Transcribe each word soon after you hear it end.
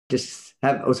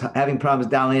I was having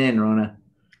problems dialing in, Rona.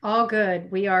 All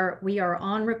good. We are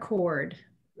on record.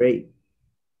 Great.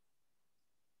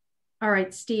 All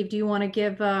right, Steve, do you want to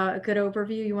give a good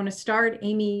overview? You want to start?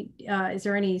 Amy, is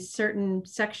there any certain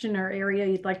section or area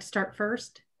you'd like to start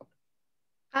first?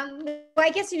 Well, I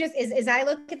guess as I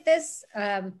look at this,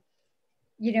 what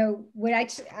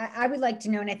I would like to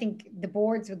know, and I think the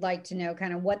boards would like to know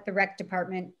kind of what the rec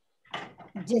department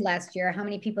did last year, how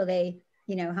many people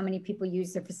how many people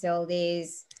use the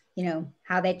facilities,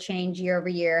 how that changed year over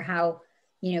year, how,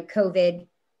 COVID,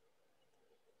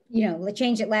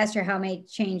 change it last year, how may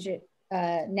change it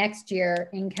next year,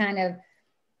 and kind of,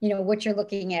 what you're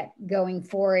looking at going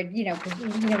forward,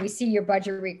 because, we see your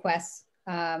budget requests.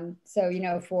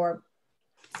 So, for,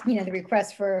 the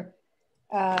request for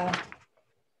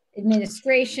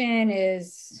administration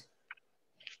is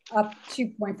up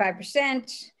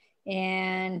 2.5%,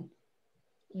 and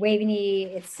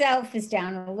Waveney itself is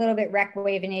down a little bit, Rec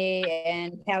Waveney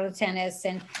and paddle tennis.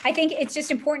 And I think it's just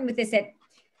important with this that,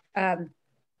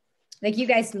 like, you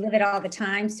guys live it all the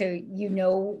time, so you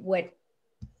know what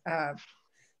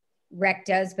rec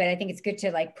does, but I think it's good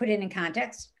to like put it in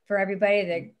context for everybody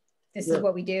that this is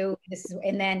what we do.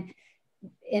 And then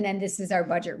this is our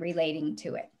budget relating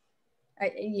to it.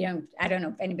 I don't know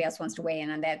if anybody else wants to weigh in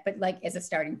on that, but like as a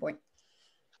starting point.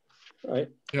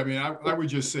 Right. Yeah, I mean, I would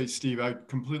just say, Steve, I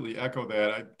completely echo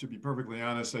that. To be perfectly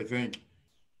honest, I think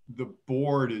the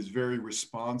board is very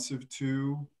responsive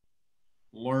to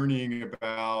learning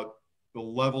about the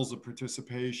levels of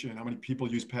participation, how many people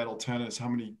use paddle tennis, how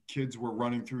many kids were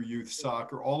running through youth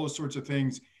soccer, all those sorts of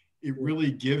things. It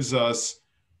really gives us,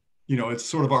 it's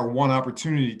sort of our one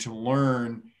opportunity to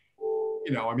learn.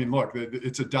 I mean, look,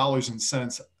 it's a dollars and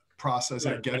cents process.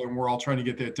 I get it, and we're all trying to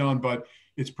get that done, but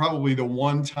it's probably the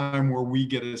one time where we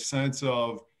get a sense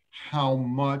of how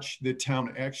much the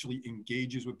town actually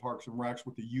engages with Parks and Recs,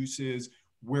 what the use is,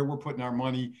 where we're putting our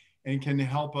money, and can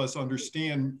help us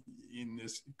understand in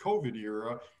this COVID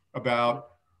era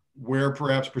about where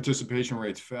perhaps participation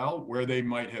rates fell, where they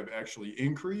might have actually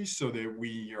increased, so that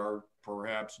we are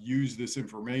perhaps use this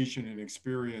information and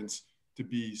experience to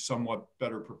be somewhat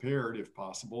better prepared, if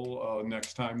possible,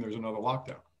 next time there's another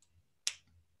lockdown.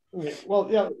 Well,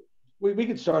 yeah, we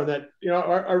could start that.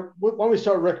 When we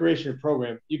start a recreation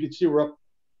program, you can see we're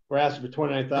asking for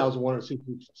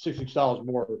 $29,166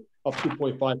 more, up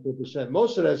 2.54%.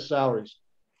 Most of that's salaries.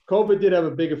 COVID did have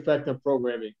a big effect on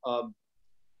programming.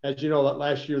 As you know,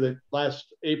 last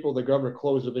April, the governor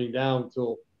closed everything down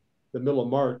until the middle of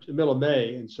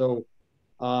May. And so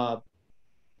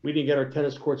we didn't get our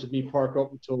tennis courts at Mead Park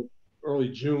up until early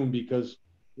June because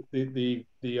the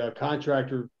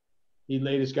contractor, he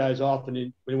laid his guys off, and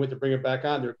when he went to bring it back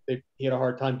on there, he had a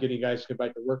hard time getting guys to get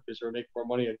back to work because they were making more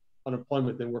money at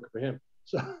unemployment than working for him.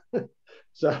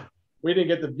 So we didn't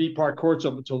get the Mead Park courts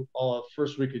up until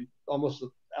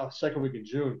second week in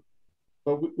June.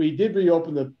 But we did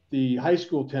reopen the high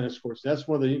school tennis courts. That's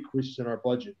one of the increases in our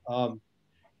budget.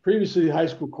 Previously, the high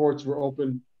school courts were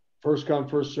open, first come,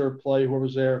 first serve play,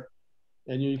 whoever's there.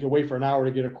 And you can wait for an hour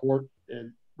to get a court.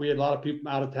 And we had a lot of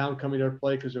people out of town coming there to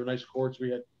play because they were nice courts.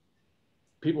 We had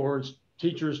people who were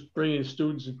teachers bringing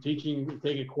students and teaching, and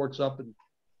taking courts up and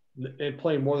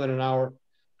playing more than an hour.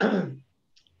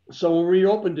 So when we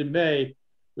opened in May,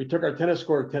 we took our tennis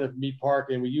court at Tennis Mead Park,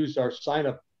 and we used our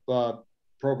sign-up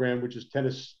program, which is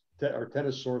tennis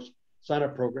source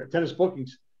sign-up program, tennis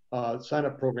bookings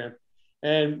sign-up program.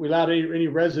 And we allowed any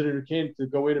resident who came to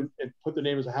go in and put their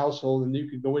name as a household, and you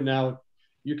can go in now and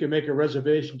you can make a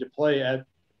reservation to play at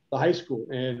the high school.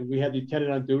 And we had the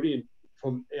attendant on duty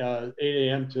from 8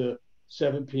 a.m. to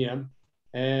 7 p.m.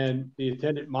 And the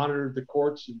attendant monitored the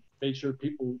courts and made sure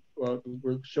people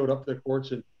showed up to the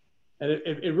courts. And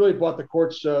it really brought the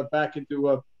courts back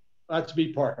into that's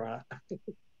Mead Park, right?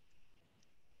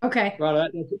 Okay.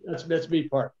 Right, that's Mead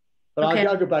Park. But okay.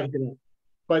 I'll go back into that.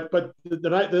 But the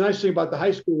nice thing about the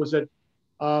high school was that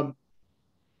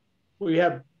we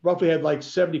roughly had like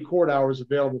 70 court hours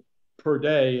available per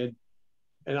day,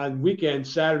 and on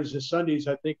weekends, Saturdays and Sundays,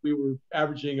 I think we were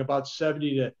averaging about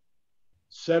 70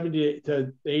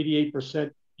 to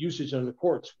 88% usage on the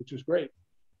courts, which was great.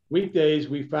 Weekdays,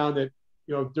 we found that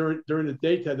during the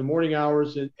daytime, the morning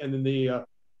hours, and then the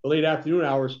late afternoon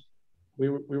hours, we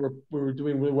were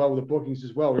doing really well with the bookings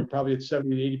as well. We were probably at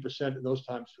 70 to 80% in those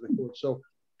times for the court. So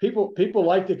people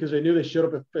liked it because they knew they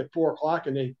showed up at 4 o'clock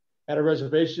and they had a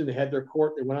reservation. They had their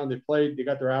court. They went on. They played. They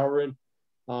got their hour in.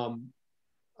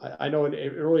 I know in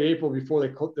early April, before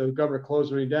the governor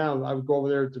closed everything down, I would go over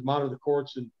there to monitor the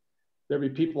courts, and there'd be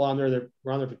people on there that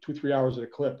were on there for 2-3 hours at a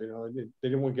clip. And they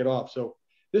didn't want to get off. So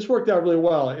this worked out really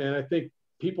well, and I think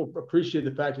people appreciate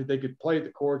the fact that they could play at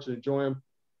the courts and enjoy them.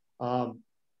 So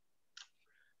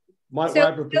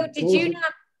did you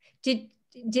not,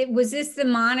 was this the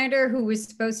monitor who was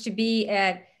supposed to be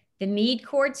at the Mead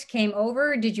courts came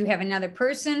over? Did you have another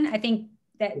person? I think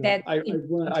I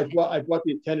brought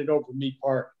the attendant over from Mead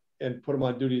Park and put him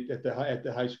on duty at the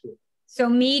high school. So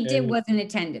Mead wasn't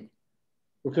attended?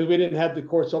 Because we didn't have the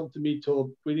courts open to Mead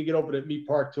we didn't get open at Mead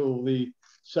Park till the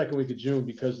second week of June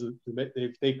because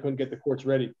they couldn't get the courts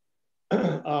ready.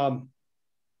 But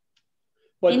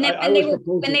and then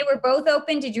when they were both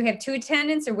open, did you have two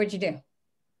attendants or what'd you do?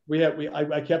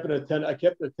 I kept an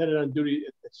attendant on duty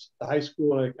at the high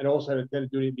school, and also had an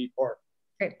attendant duty at Mead Park.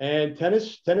 Great. And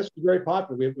tennis was very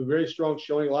popular. We have a very strong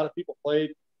showing. A lot of people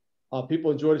played. People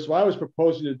enjoyed it. So what I was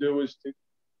proposing to do is to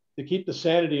keep the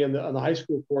sanity on the high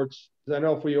school courts, because I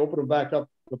know if we open them back up,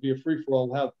 it'll be a free for all.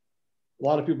 We'll have a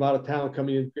lot of people out of town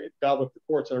coming in, gobble up the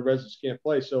courts, and our residents can't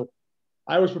play. So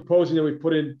I was proposing that we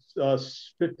put in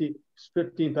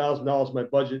 $15,000 in my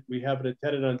budget. We have an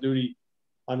attendant on duty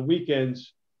on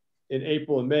weekends in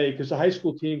April and May, because the high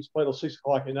school teams play till 6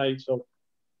 o'clock at night. So it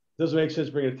doesn't make sense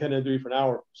to bring an attendant on duty for an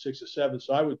hour, 6 to 7.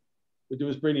 So I would do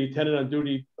is bring the attendant on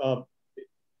duty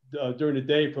during the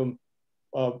day from,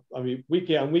 on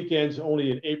weekends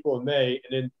only in April and May.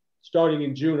 And then starting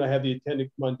in June, I have the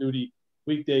attendant come on duty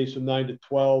weekdays from 9 to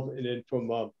 12. And then from,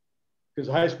 because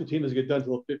the high school team doesn't get done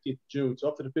until the 15th of June. So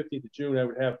up to the 15th of June, I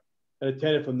would have an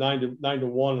attendant from 9 to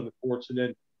 1 on the courts. And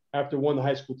then after 1, the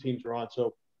high school teams are on.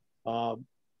 So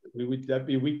that'd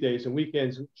be weekdays, and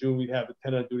weekends in June, we'd have a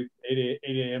attendant on duty from 8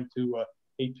 a.m. to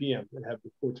 8 p.m. and have the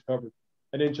courts covered.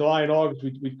 And in July and August,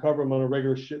 we'd cover them on the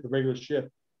regular shift.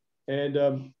 And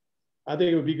I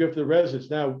think it would be good for the residents.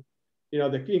 Now,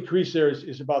 the increase there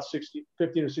is about $15,000 or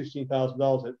 $16,000. I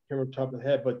can't remember top of the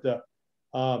head, but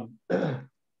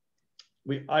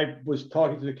I was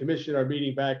talking to the commission, our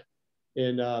meeting back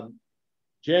in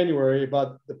January,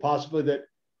 about the possibility that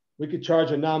we could charge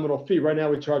a nominal fee. Right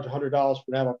now, we charge $100 for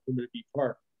an adult permit at Mead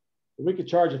Park. But we could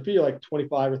charge a fee like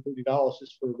 $25 or $30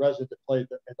 just for the resident to play at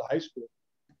the high school,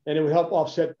 and it would help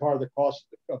offset part of the cost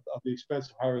of the expense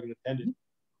of hiring an attendant.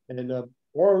 And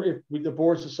or if the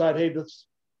boards decide, hey,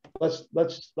 let's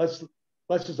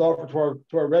just offer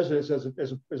to our residents as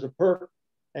a perk,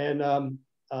 and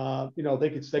they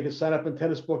could sign up in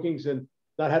tennis bookings and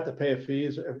not have to pay a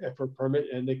fee for a permit,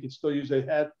 and they can still use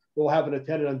we'll have an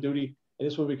attendant on duty. And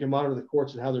this way we can monitor the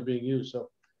courts and how they're being used. So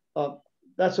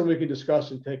that's something we can discuss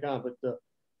and take on. But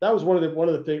that was one of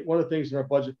the things in our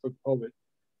budget for COVID.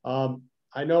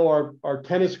 I know our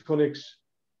tennis clinics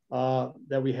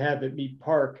that we have at Mead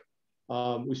Park,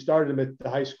 we started them at the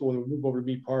high school and we moved over to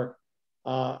Mead Park.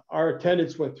 Our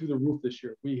attendance went through the roof this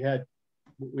year. We had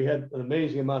an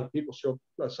amazing amount of people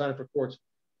sign up for courts,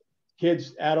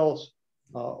 kids, adults.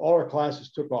 All our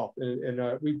classes took off,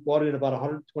 and we brought in about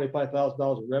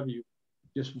 $125,000 in revenue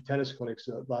just from tennis clinics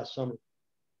last summer,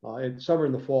 and summer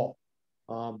in the fall.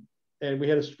 And we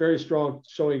had a very strong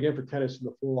showing again for tennis in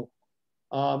the fall.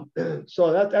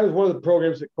 So that was one of the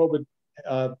programs that COVID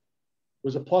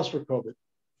was a plus for COVID.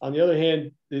 On the other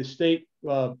hand, the state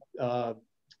Office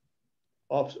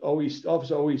of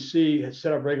OEC had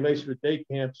set up regulations for day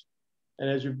camps. And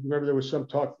as you remember, there was some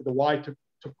talk that the Y took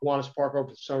Kiwanis Park over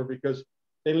the summer because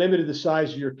they limited the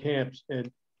size of your camps and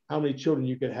how many children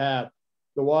you could have.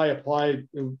 The Y applied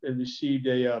and received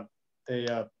a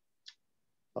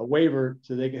waiver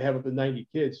so they could have up to 90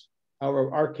 kids.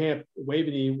 However, our camp,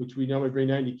 Waveney, which we normally bring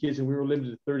 90 kids, and we were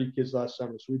limited to 30 kids last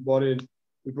summer. So we broke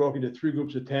into 3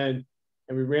 groups of 10,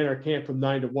 and we ran our camp from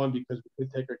 9 to 1 because we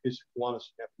couldn't take our kids to Kiwanis in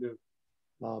the afternoon.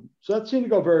 So that seemed to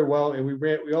go very well. And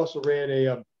we also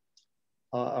ran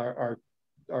our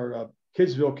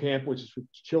Kidsville camp, which is for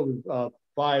children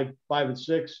 5 and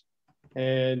 6.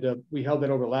 And we held that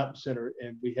over at Lapham Center,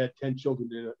 and we had 10 children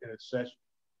in a session.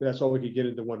 That's all we could get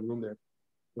into one room there.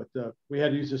 But we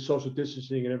had to use the social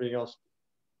distancing and everything else.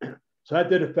 So that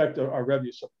did affect our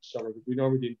revenue summer. We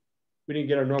didn't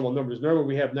get our normal numbers. Normally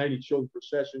we have 90 children per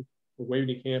session for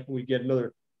Waveney camp, and we get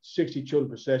another 60 children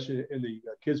per session in the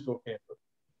Kidsville camp. But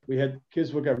we had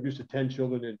Kidsville got reduced to 10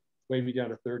 children and Waveney down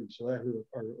to 30. So that hurt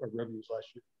our revenues last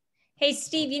year. Hey,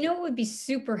 Steve, what would be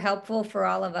super helpful for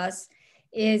all of us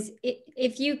is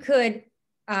if you could,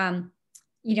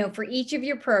 for each of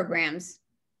your programs,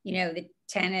 the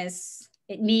tennis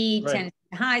at Mead, right, tennis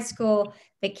at high school,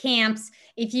 the camps,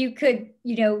 if you could,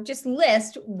 just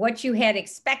list what you had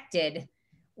expected,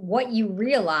 what you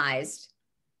realized,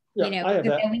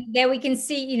 that we can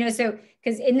see, so,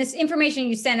 because in this information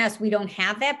you sent us, we don't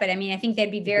have that, but I mean, I think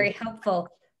that'd be very helpful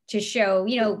to show,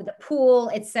 the pool,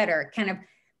 et cetera, kind of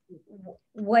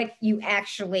what you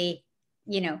actually,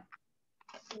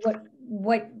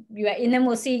 what you, and then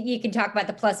we'll see, you can talk about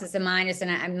the pluses and minuses,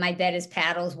 and my bet is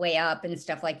paddles way up and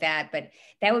stuff like that, but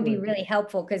that would be really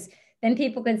helpful, because then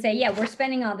people can say, yeah, we're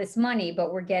spending all this money,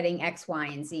 but we're getting X, Y,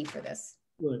 and Z for this.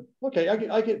 Right. Okay,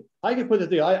 I can put the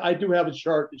thing. I do have a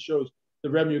chart that shows the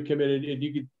revenue committed, and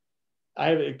you could,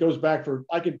 it goes back for,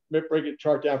 I can break a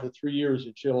chart down for 3 years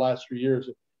and show the last 3 years.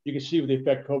 You can see what the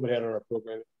effect COVID had on our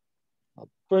programming.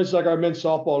 For instance, like our men's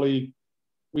softball league,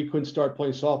 we couldn't start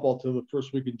playing softball till the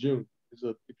first week in June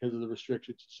because of the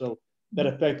restrictions. So that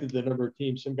affected the number of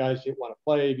teams. Some guys didn't want to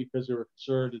play because they were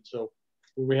concerned. And so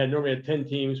we normally had 10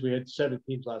 teams. We had 7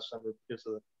 teams last summer because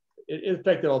of it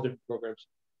affected all different programs.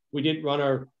 We didn't run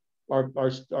our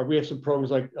we have some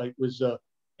programs like was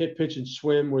hit, pitch, and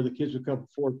swim, where the kids would come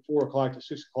from 4 o'clock to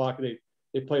 6 o'clock, and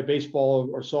they play baseball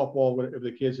or softball, whatever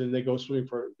the kids, and they go swimming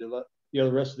for the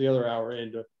rest of the other hour.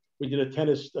 And we did a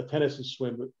tennis and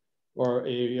swim, or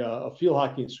a field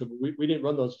hockey and swim. We didn't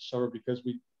run those this summer because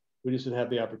we just didn't have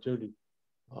the opportunity.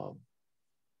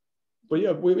 But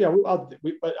yeah,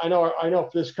 I know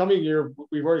for this coming year,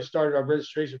 we've already started our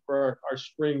registration for our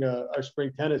spring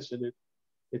tennis, and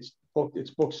it's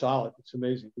booked solid. It's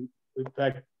amazing. In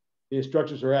fact, the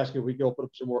instructors are asking if we can open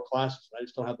up some more classes. I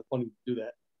just don't have the funding to do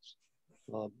that.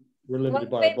 We're limited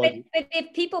by our budget. But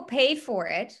if people pay for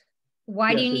it,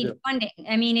 why do you need funding?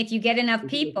 I mean, if you get enough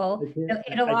people,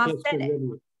 it'll offset it.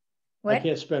 What? I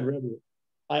can't spend revenue.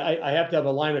 I have to have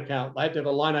a line account. I have to have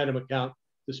a line item account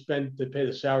to pay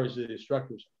the salaries of the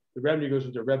instructors. The revenue goes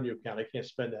into the revenue account. I can't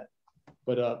spend that.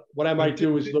 But what I might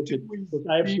do is look at.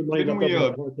 I have some money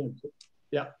left over.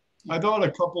 Yeah. I thought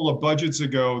a couple of budgets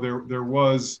ago there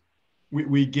was.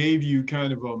 We gave you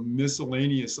kind of a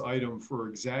miscellaneous item for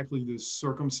exactly this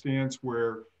circumstance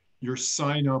where your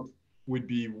sign up would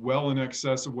be well in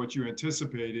excess of what you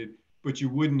anticipated, but you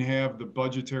wouldn't have the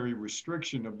budgetary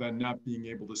restriction of then not being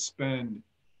able to spend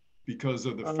because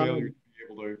of the failure to be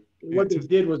able to. What they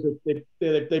did was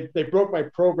that they broke my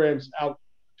programs out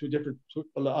to a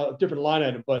different line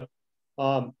item, but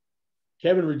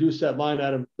Kevin reduced that line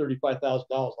item $35,000 last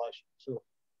year. So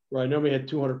where I normally had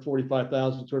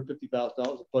 $245,000, $250,000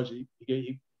 of budget,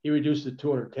 he reduced it to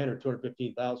 $210,000 or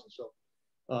 $215,000. So.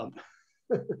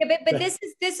 Yeah, but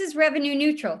this is revenue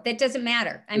neutral. That doesn't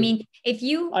matter. I mean, I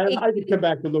could come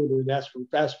back to Luna and ask for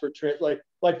like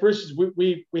for instance,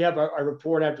 we have our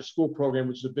before and after school program,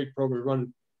 which is a big program we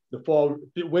run the fall.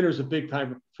 Winter's a big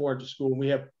time before after school, and we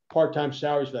have part-time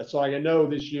salaries for that. So I know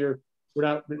this year we're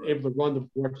not able to run the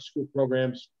before after school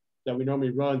programs that we normally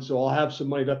run. So I'll have some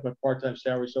money left in my part-time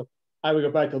salary. So I would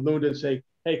go back to Luna and say,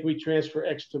 hey, can we transfer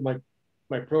X to my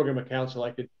program account so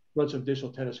I could run some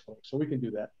additional tennis courts? So we can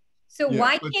do that. So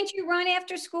why can't you run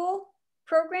after school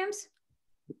programs?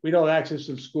 We don't have access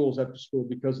to the schools after school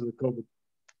because of the COVID.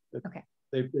 Okay.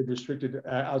 They've restricted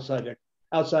outside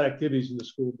activities in the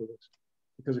school buildings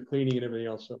because of cleaning and everything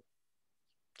else. So.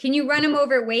 Can you run them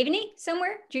over at Waveney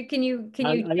somewhere?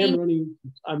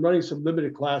 I'm running some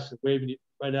limited classes at Waveney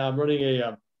right now. I'm running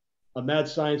a mad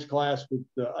science class with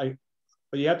but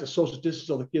you have to social distance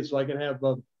all the kids, so I can have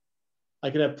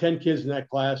 10 kids in that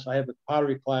class. I have a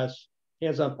pottery class.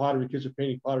 Hands-on pottery, kids are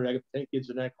painting pottery. I got 10 kids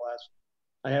in that class.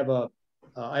 I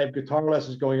have guitar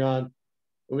lessons going on,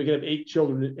 and we can have 8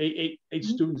 children, eight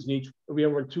students in each. We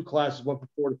have 2 classes, one from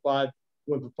 4 to 5,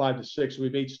 one from 5 to 6. So we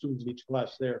have 8 students in each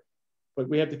class there, but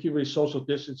we have to keep really social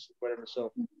distance, whatever.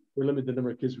 So we're limited the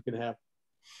number of kids we can have.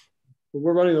 But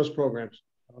we're running those programs,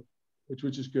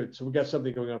 which is good. So we got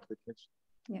something going on for the kids.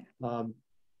 Yeah.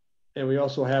 And we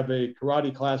also have a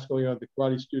karate class going on at the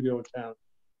karate studio in town.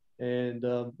 And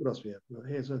what else we have?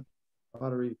 Hands-on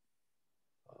pottery,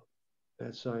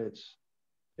 and science,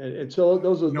 and so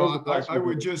those are. I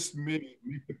would just make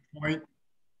the point.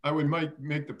 I would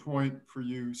make the point for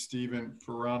you, Stephen,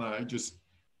 for Rana. I just,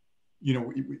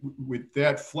 with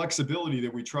that flexibility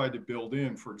that we tried to build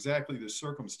in for exactly this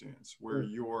circumstance where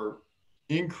your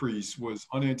increase was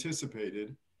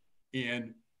unanticipated,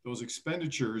 and those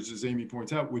expenditures, as Amy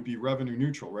points out, would be revenue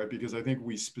neutral, right? Because I think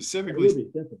we specifically.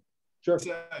 Sure.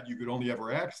 Said you could only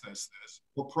ever access this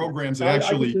for programs that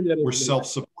actually were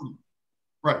self-supporting.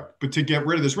 Right, but to get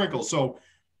rid of this wrinkle. So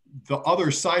the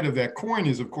other side of that coin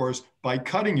is, of course, by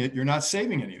cutting it, you're not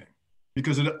saving anything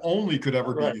because it only could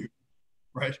ever be you,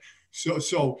 right?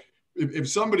 So if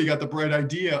somebody got the bright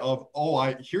idea of,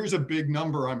 here's a big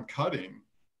number I'm cutting,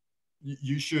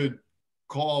 you should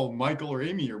call Michael or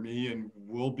Amy or me, and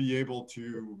we'll be able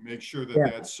to make sure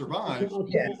that survives. I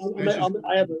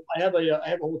have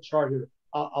a whole chart here.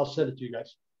 I'll send it to you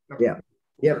guys.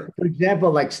 Yeah. For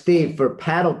example, like Steve, for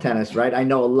paddle tennis, right? I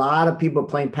know a lot of people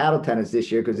playing paddle tennis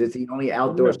this year because it's the only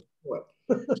outdoor sport.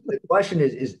 The question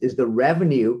is the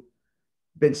revenue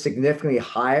been significantly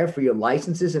higher for your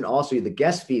licenses and also the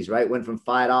guest fees, right? Went from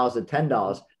 $5 to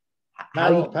 $10.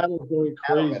 Paddle's going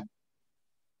crazy.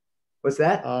 What's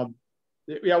that?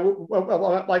 Yeah,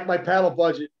 well, like my paddle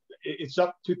budget, it's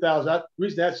up 2,000. The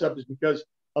reason that's up is because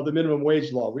of the minimum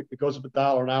wage law. It goes up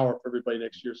 $1 an hour for everybody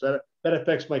next year. So that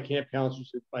affects my camp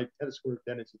counselors, my tennis court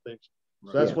attendants and things.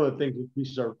 So that's one of the things that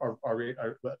increases our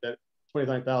that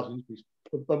 29,000 increase.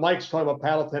 But Mike's talking about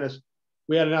paddle tennis.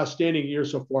 We had an outstanding year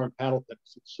so far in paddle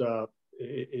tennis.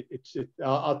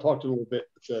 I'll talk to you a little bit.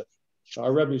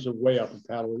 Our revenues are way up in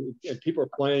paddle, and people are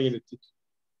playing. And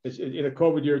it's in a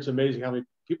COVID year. It's amazing how many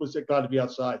people are glad to be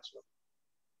outside.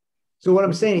 So what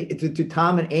I'm saying to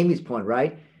Tom and Amy's point,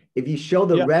 right? If you show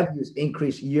the revenues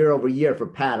increase year over year for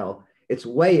paddle, it's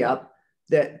way up.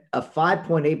 That a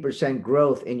 5.8%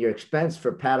 growth in your expense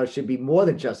for paddle should be more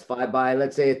than justified by,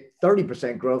 let's say, a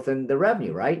 30% growth in the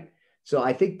revenue, right? So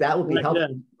I think that would be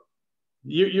helpful.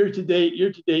 Yeah. Year to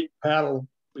date paddle.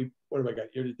 What have I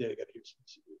got? Year to date, I got here.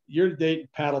 Year to date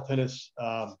paddle tennis.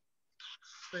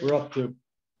 We're up to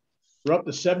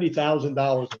 $70,000 in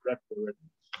revenue,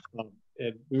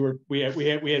 and we had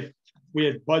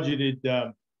budgeted.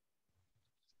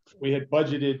 We're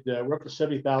up to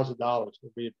 $70,000.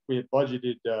 We had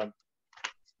budgeted.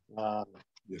 I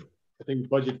think we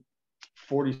budgeted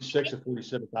 46 or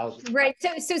 47,000. Right.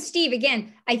 So Steve,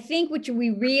 again, I think what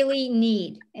we really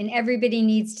need, and everybody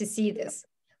needs to see this,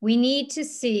 we need to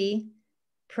see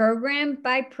program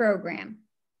by program.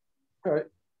 All right.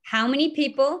 How many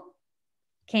people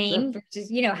came versus,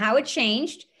 how it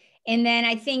changed. And then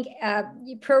I think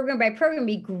program by program, it'd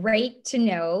be great to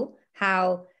know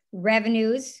how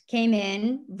revenues came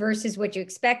in versus what you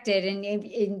expected. And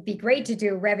it'd be great to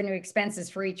do revenue expenses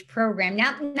for each program.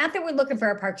 Not that we're looking for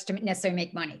our parks to necessarily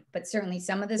make money, but certainly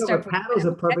some of the stuff. Paddle's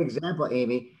a perfect example,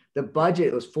 Amy. The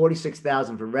budget was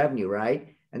 $46,000 for revenue,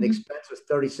 right? And the expense was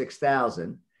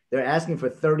 $36,000. They're asking for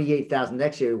 $38,000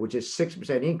 next year, which is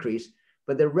 6% increase,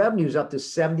 but their revenue is up to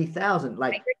 $70,000.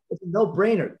 Like, it's a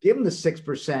no-brainer. Give them the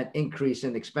 6% increase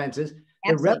in expenses.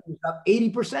 Their revenue is up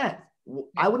 80%.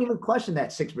 I wouldn't even question that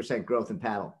 6% growth in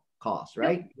paddle costs,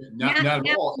 right? Not at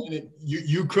all. And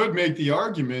you could make the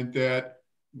argument that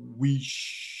we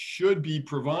should be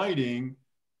providing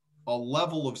a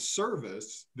level of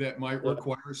service that might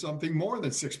require something more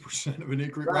than 6% of an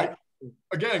increase, right?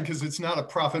 Again, because it's not a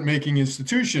profit-making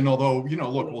institution, although,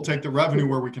 look, we'll take the revenue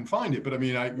where we can find it. But I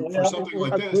mean, for something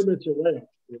like this.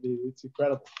 It's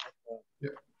incredible.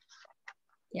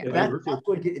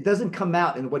 It doesn't come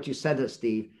out in what you said to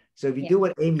Steve. So if you do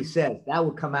what Amy says, that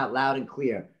will come out loud and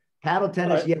clear. Paddle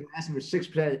tennis, we're asking for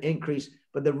 6% increase,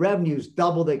 but the revenues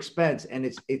double the expense, and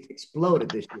it's exploded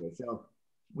this year. So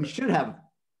we should have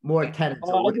more tennis.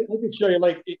 I can show you.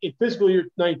 Like in fiscal year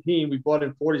 19, we bought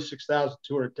in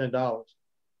 $46,210.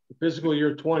 In fiscal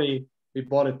year 20, we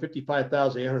bought in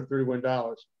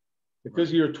 $55,831. In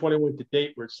fiscal year 21 to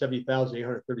date, we're at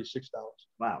 $70,836.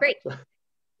 Wow. Great.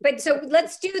 But so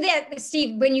let's do that,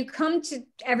 Steve. When you come to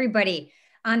everybody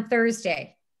on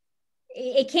Thursday,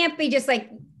 it can't be just like,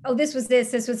 oh, this was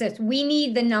this was this. We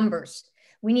need the numbers.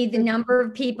 We need the number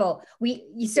of people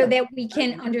so that we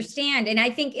can understand. And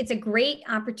I think it's a great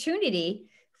opportunity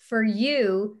for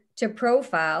you to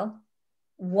profile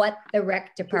what the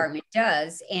rec department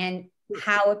does and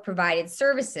how it provided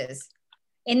services.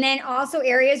 And then also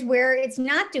areas where it's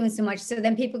not doing so much. So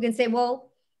then people can say,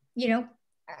 well,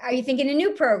 are you thinking of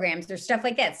new programs or stuff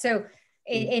like that? So,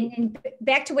 and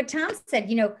back to what Tom said,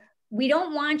 we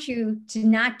don't want you to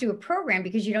not do a program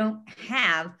because you don't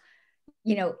have,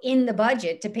 in the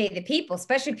budget to pay the people,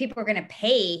 especially people are going to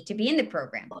pay to be in the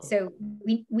program. So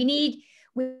we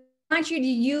want you to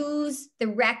use the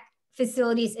rec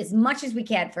facilities as much as we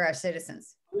can for our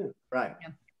citizens. Right.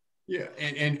 Yeah.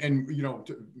 And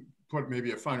to put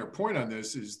maybe a finer point on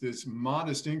this is this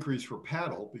modest increase for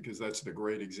paddle, because that's the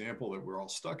great example that we're all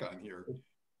stuck on here.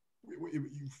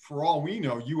 For all we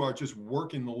know, you are just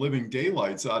working the living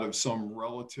daylights out of some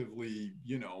relatively,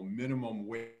 minimum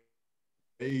wage.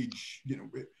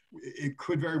 It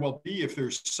could very well be, if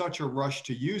there's such a rush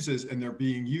to use this and they're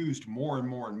being used more and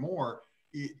more and more,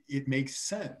 it makes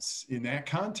sense in that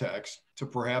context to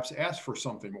perhaps ask for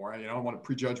something more. I don't want to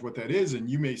prejudge what that is. And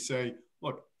you may say,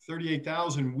 look,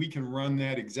 38,000, we can run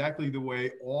that exactly the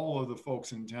way all of the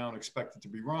folks in town expect it to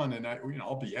be run. And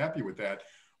I'll be happy with that.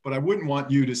 But I wouldn't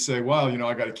want you to say, well,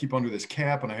 I got to keep under this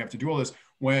cap and I have to do all this,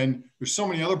 when there's so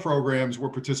many other programs where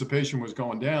participation was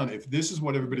going down. If this is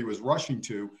what everybody was rushing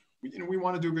to, we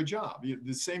want to do a good job.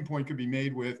 The same point could be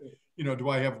made with, do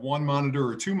I have one monitor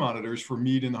or two monitors for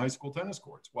meet in the high school tennis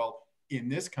courts? Well, in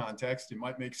this context, it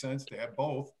might make sense to have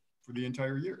both for the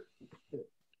entire year.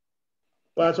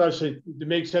 Well, that's what I was saying. It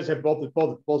makes sense to have both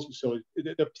facilities.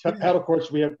 The paddle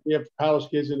courts, we have paddle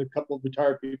kids and a couple of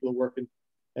retired people are working,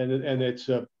 and it's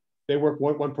they work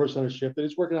one person on a shift, and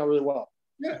it's working out really well.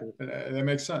 Yeah, that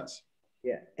makes sense.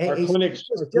 Yeah. Our clinics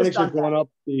are going up.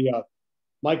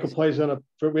 Michael plays on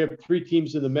we have 3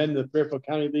 teams in the men in the Fairfield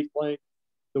County League playing.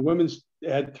 The women's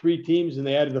had 3 teams, and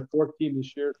they added a 4th team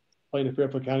this year playing the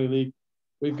Fairfield County League.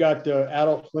 We've got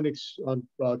adult clinics on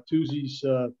Tuesdays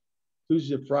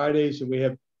and Fridays, and we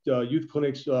have youth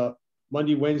clinics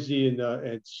Monday, Wednesday,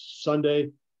 and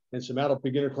Sunday, and some adult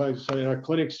beginner clinics. And our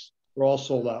clinics are all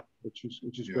sold out, which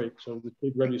is great. So the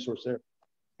big revenue source there.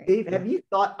 Dave, have you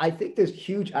thought? I think there's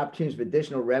huge opportunities for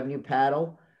additional revenue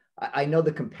paddle. I know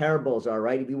the comparables are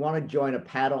right. If you want to join a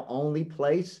paddle only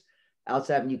place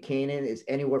outside of New Canaan, it's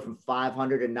anywhere from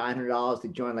 $500 to $900 to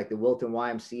join like the Wilton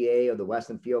YMCA or the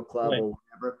Western Field Club or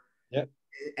whatever. Yep.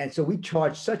 And so we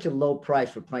charge such a low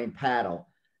price for playing paddle.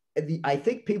 I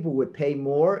think people would pay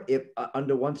more if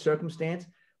under one circumstance.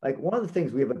 Like one of the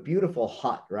things, we have a beautiful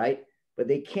hut, right? But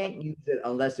they can't use it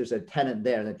unless there's a tenant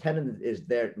there. And the tenant is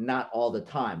there not all the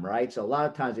time, right? So a lot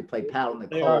of times they play paddle in the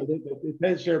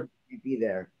cold. Be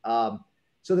there.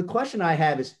 So the question I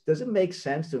have is, does it make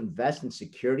sense to invest in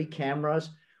security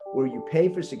cameras where you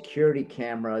pay for security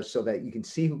cameras so that you can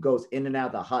see who goes in and out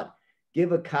of the hut?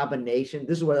 Give a combination.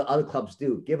 This is what other clubs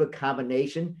do. Give a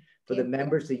combination for the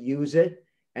members to use it,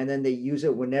 and then they use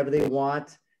it whenever they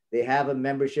want. They have a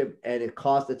membership and it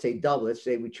costs, let's say, double. Let's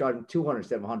say we charge them $200,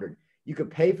 $700. You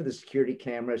could pay for the security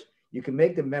cameras. You can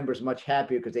make the members much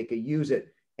happier because they could use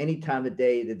it any time of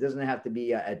day. There doesn't have to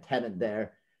be a tenant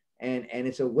there. And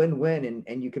it's a win-win,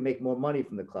 and you can make more money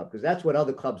from the club because that's what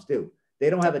other clubs do. They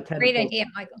don't have a tenant. Great idea,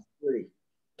 Michael.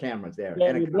 Cameras there. Yeah,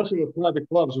 and most of the private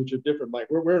clubs, which are different, Mike.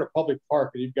 We're in a public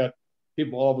park, and you've got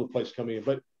people all over the place coming in.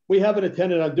 But we have an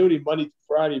attendant on duty Monday to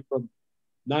Friday from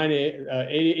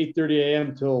 8:30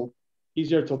 a.m. till he's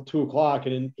there till 2 o'clock,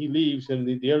 and then he leaves, and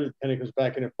the other attendant comes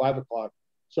back in at 5 o'clock.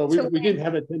 So we didn't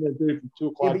have an attendant on duty from 2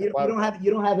 o'clock. Yeah, but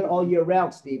you don't have it all year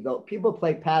round, Steve. Though people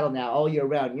play paddle now all year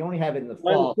round. You only have it in the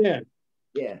fall. I understand.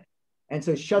 Yeah, and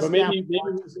so it shuts down. Maybe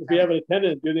if you have an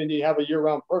attendant, then you have a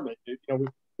year-round permit. You know,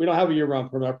 we don't have a year-round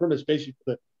permit. Our permit is basically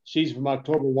for the season from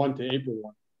October 1 to April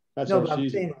 1. That's no, but I'm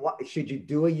saying, should you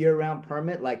do a year-round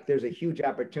permit? Like, there's a huge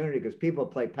opportunity because people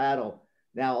play paddle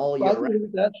now all year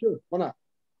round. That sure, why not?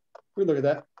 We look at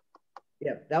that.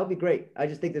 Yeah, that would be great. I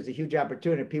just think there's a huge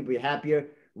opportunity. People will be happier.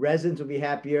 Residents will be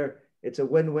happier. It's a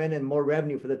win-win and more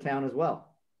revenue for the town as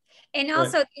well. And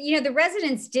also, you know, the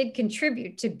residents did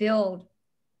contribute to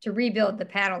rebuild the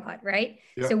paddle hut, right?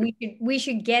 Yeah. So we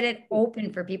should get it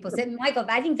open for people. So, Michael,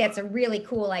 I think that's a really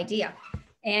cool idea.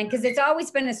 And because it's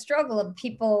always been a struggle of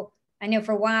people, I know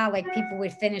for a while, like people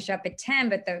would finish up at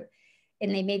 10,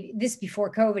 and they made this before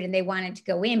COVID and they wanted to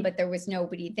go in, but there was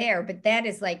nobody there. But that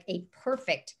is like a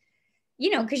perfect, you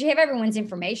know, because you have everyone's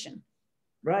information.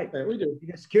 Right. We do. You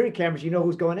got security cameras, you know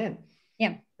who's going in.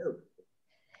 Yeah.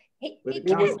 Hey,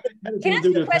 can I ask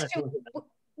you a question?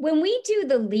 When we do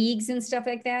the leagues and stuff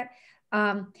like that,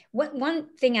 one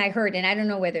thing I heard, and I don't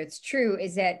know whether it's true,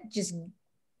 is that just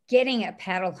getting a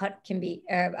paddle hut can be,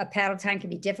 a paddle time can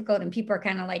be difficult, and people are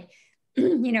kind of like,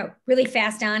 you know, really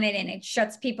fast on it, and it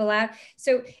shuts people out.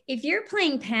 So if you're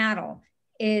playing paddle,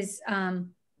 I guess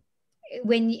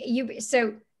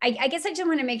I just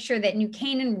want to make sure that New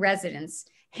Canaan residents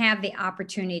have the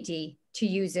opportunity to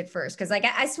use it first. Because like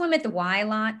I swim at the Y a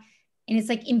lot, and it's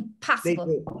like impossible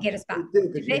to get a spot. They do,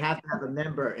 because you have to have a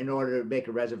member in order to make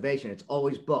a reservation. It's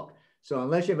always booked. So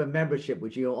unless you have a membership,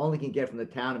 which you only can get from the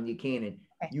town of New Canaan,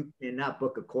 you cannot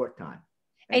book a court time.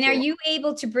 And are you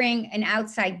able to bring an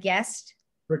outside guest?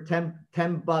 For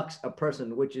 $10 a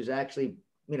person, which is actually,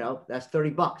 you know, that's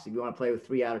 $30 if you want to play with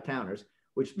 3 out-of-towners,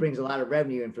 which brings a lot of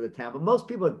revenue in for the town. But most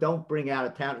people don't bring out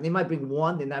of town. They might bring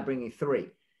 1, they're not bringing 3,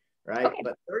 right? Okay.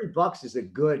 But $30 is a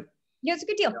good. Yeah, it's a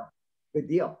good deal. You know, good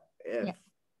deal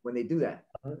when they do that.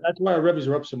 That's why our revenues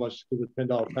are up so much, because it's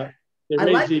 $10. They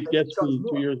raised the guest fee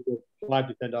 2 years ago, $5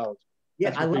 to $10.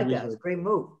 Yeah, I like that. It's a great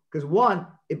move because 1,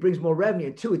 it brings more revenue,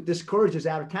 and 2, it discourages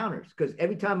out-of-towners. Because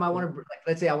every time I want to, like,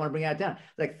 let's say I want to bring out of town,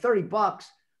 like $30,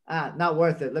 not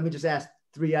worth it. Let me just ask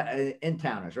 3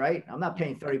 in-towners, right? I'm not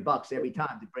paying $30 every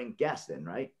time to bring guests in,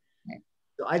 right?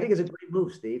 So I think it's a great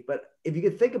move, Steve. But if you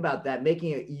could think about that,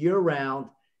 making it year-round,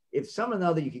 if some or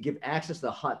another you could give access to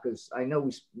the hut, because I know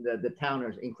the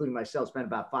towners, including myself, spent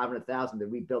about $500,000 to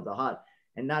rebuild the hut.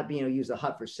 And not being able to use the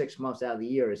hut for 6 months out of the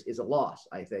year is a loss,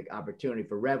 I think, opportunity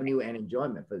for revenue and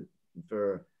enjoyment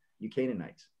for New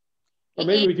Canaanites. Or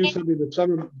maybe we do something the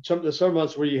summer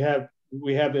months where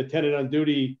we have the attendant on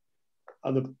duty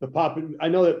on the pop. I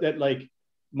know that like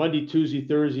Monday, Tuesday,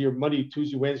 Thursday, or Monday,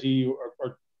 Tuesday, Wednesday,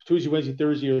 or Tuesday, Wednesday,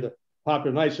 Thursday are the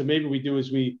popular nights. So maybe we do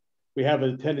is we have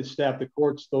an attendant staff the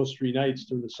courts those 3 nights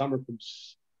during the summer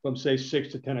from say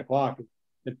 6 to 10 o'clock,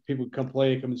 and people would come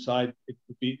play and come inside. It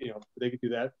would be, they could do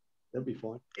that. That'd be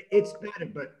fun. It's better,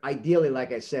 but ideally,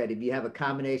 like I said, if you have a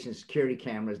combination of security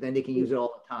cameras, then they can use it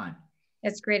all the time.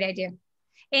 That's a great idea.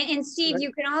 And Steve, Right.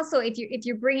 you can also, if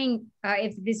you're bringing,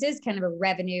 if this is kind of a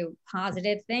revenue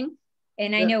positive thing,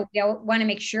 and I know we want to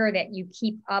make sure that you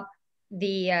keep up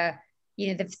the,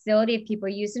 the facility if people are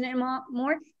using it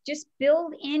more, just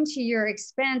build into your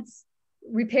expense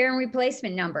repair and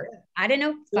replacement number. I don't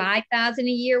know, 5,000 a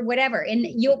year, whatever, and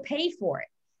you'll pay for it.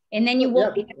 And then you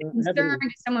won't be concerned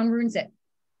if someone ruins it.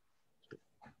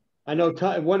 I know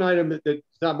one item that's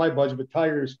not my budget, but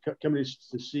Tiger's coming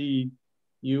to see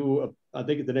you, I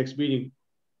think at the next meeting.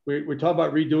 We're talking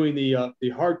about redoing the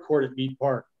hard court at Mead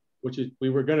Park, which is we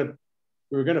were gonna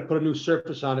put a new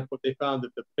surface on it, but they found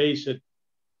that the base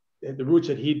the roots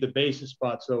had heaved the base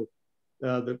spot. So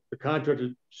the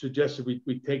contractor suggested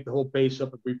we take the whole base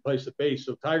up and replace the base.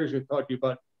 So Tiger's going to talk to you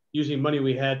about using money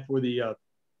we had for the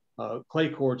clay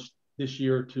courts this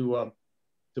year to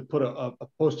put a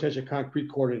post-tension concrete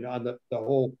court in on the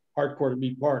whole hard court at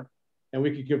Mead Park. And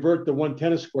we could convert the 1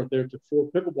 tennis court there to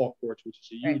 4 pickleball courts, which is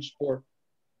a huge sport.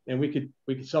 And we could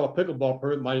sell a pickleball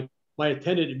permit. My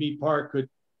attendant at Mead Park could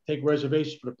take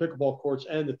reservations for the pickleball courts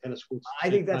and the tennis courts. I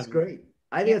think that's great.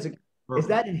 I think that's is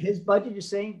that in his budget? You're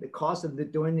saying the cost of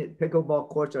doing the pickleball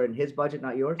courts are in his budget,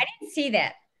 not yours? I didn't see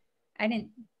that. I'm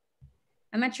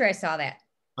not sure I saw that.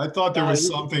 I thought there was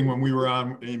something when we were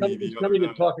on Amy. Somebody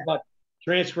to talk about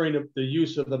transferring the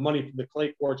use of the money from the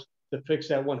clay courts to fix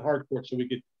that one hard court, so we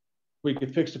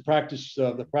could fix the practice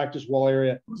wall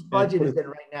area. Whose budget is it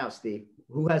right now, Steve?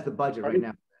 Who has the budget right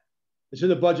now? It's in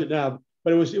the budget now,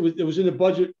 but it was in the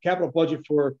budget, capital budget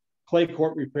for clay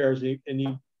court repairs, and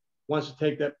he wants to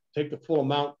take the full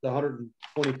amount, the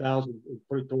 120,000, and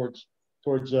put it towards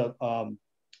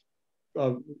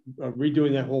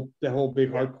redoing that whole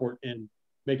big hard court and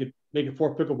make it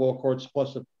 4 pickleball courts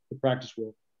plus the practice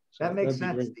wall. So that makes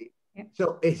sense, Steve. Yeah.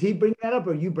 So is he bringing that up,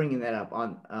 or are you bringing that up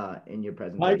on in your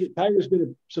presentation? Tiger's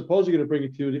supposedly going to bring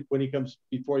it to you when he comes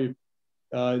before you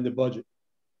in the budget.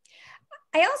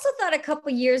 I also thought a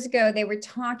couple of years ago they were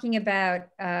talking about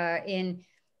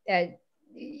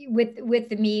with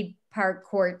the Mead Park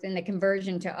court and the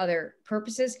conversion to other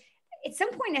purposes. At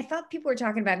some point, I thought people were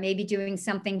talking about maybe doing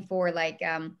something for like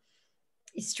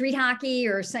street hockey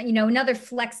or some, another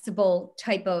flexible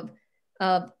type of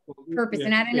purpose. Yeah,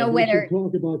 and I don't know whether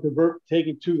talk about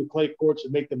taking 2 the clay courts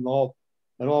and make them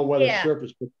an all weather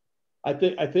surface. But I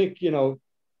think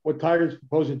what Tiger's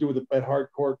proposing to do with that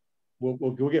hard court,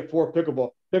 we'll get 4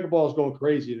 pickleball. Pickleball is going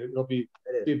crazy. It'll be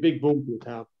a big boom for the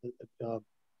town.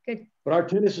 Good. But our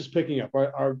tennis is picking up.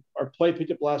 Our play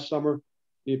picked up last summer.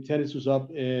 The attendance was up,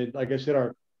 and like I said,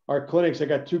 our clinics. I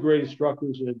got 2 great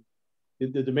instructors, and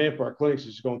the demand for our clinics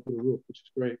is going through the roof, which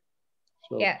is great.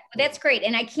 So, yeah, that's great.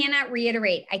 And I cannot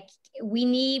reiterate.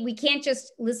 We can't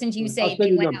just listen to you say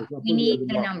they went up. We need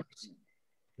the numbers.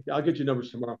 I'll get you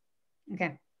numbers tomorrow.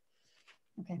 Okay.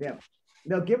 Yeah.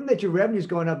 Now, given that your revenue is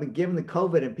going up and given the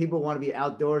COVID and people want to be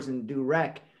outdoors and do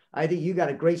rec, I think you got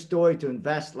a great story to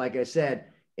invest, like I said,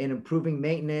 in improving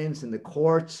maintenance and the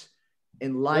courts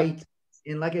and light. Yep.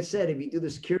 And like I said, if you do the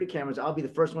security cameras, I'll be the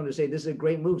first one to say this is a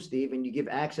great move, Steve, and you give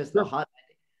access to the hot.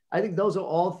 I think those are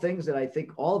all things that I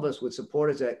think all of us would support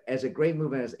as a great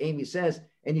move. And as Amy says,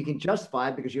 and you can justify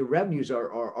it because your revenues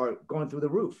are going through the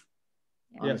roof.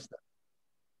 Yes.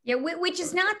 Yeah, which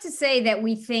is not to say that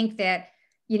we think that,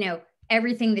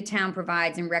 everything the town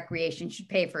provides in recreation should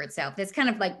pay for itself. That's kind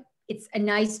of like, it's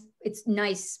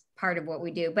nice part of what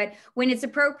we do. But when it's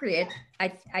appropriate,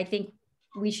 I think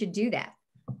we should do that.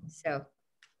 So.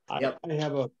 I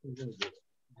have a.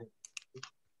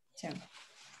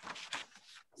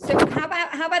 So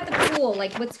how about the pool?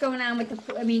 Like what's going on with the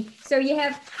pool? I mean, so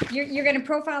you're going to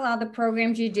profile all the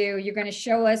programs you do. You're going to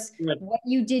show us what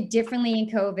you did differently in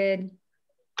COVID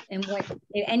and what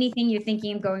anything you're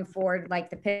thinking of going forward, like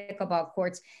the pickleball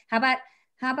courts. How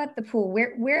about the pool?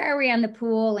 Where are we on the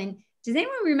pool? And does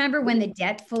anyone remember when the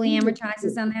debt fully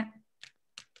amortizes on that?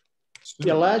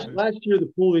 Yeah, last year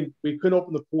the pool, we couldn't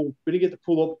open the pool. We didn't get the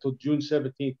pool open until June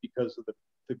 17th because of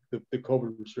the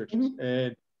COVID restrictions.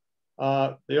 Mm-hmm.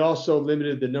 And they also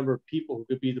limited the number of people who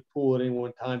could be at the pool at any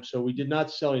one time. So we did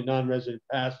not sell any non-resident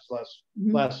passes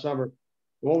last summer. And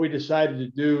what we decided to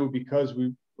do, because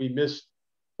we missed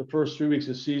the first 3 weeks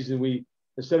of the season, we,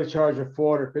 instead of charging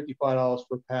 $455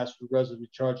 per pass for residents, we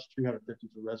charged $350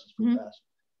 for residents per pass.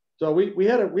 So we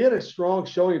had a strong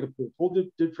showing of the pool. Pool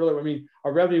did fairly. I mean,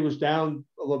 our revenue was down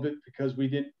a little bit because we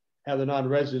didn't have the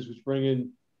non-residents, which bring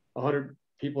in 100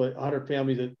 people, 100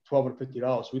 families at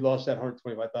 $1,250. We lost that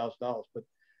 $125,000, but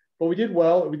we did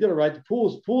well. We did it right. The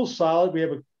pool's solid. We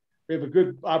have a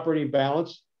good operating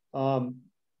balance.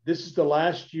 This is the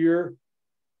last year.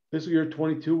 Fiscal year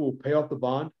 22 will pay off the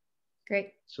bond.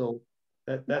 Great. So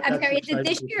I'm sorry, is it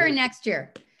this year or next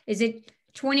year? Is it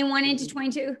 21 into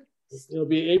 22? It'll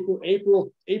be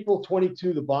April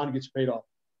 22. The bond gets paid off.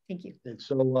 Thank you. And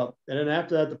so, and then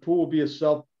after that, the pool will be a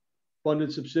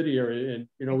self-funded subsidiary. And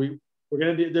we're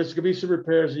there's gonna be some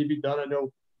repairs that need to be done. I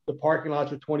know the parking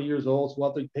lots are 20 years old, so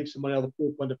we'll have to take some money out of the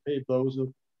pool fund to pay those.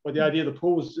 But the idea of the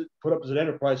pool was put up as an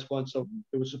enterprise fund, so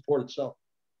it would support itself.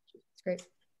 That's great.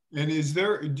 And is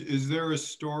there a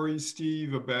story,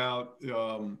 Steve, about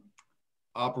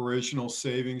operational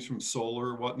savings from solar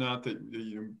or whatnot that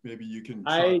maybe you can?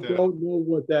 I don't know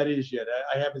what that is yet.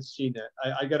 I haven't seen that.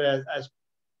 I got to ask.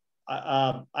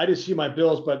 I didn't see my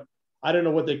bills, but I don't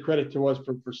know what they credit to us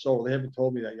for solar. They haven't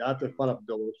told me that. I have to find out the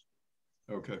bills.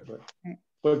 Okay.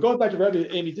 But going back to revenue,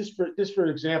 Amy, just for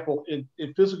example, in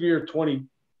fiscal year 20,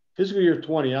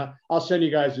 I'll send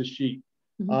you guys this sheet.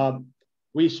 Mm-hmm.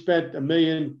 We spent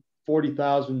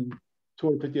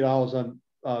 $1,040,250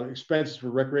 on expenses for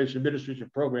recreation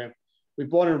administration program. We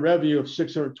brought in revenue of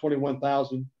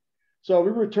 $621,000. So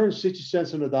we returned 60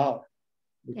 cents on the dollar,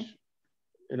 which,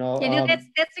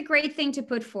 that's a great thing to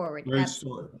put forward. Great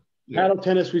story. Yeah. Paddle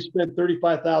tennis, we spent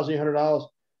 $35,800.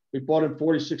 We bought in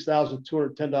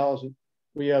 $46,210. And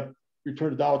we have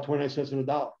returned $1.29 on the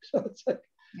dollar. So it's like,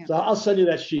 so I'll send you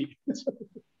that sheet. I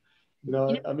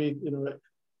mean,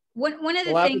 one of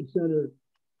the things. The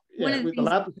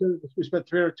Lapis Center, we spent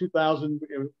 $302,000.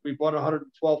 We bought $112,000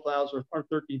 or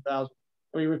 $113,000, and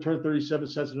we returned 37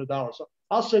 cents on the dollar. So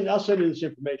I'll send you this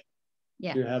information.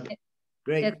 Yeah, you have it.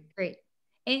 Great. That's great.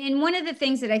 And one of the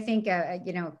things that I think,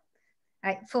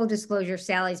 full disclosure,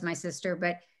 Sally's my sister,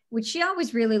 but what she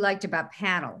always really liked about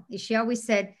paddle is she always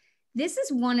said, this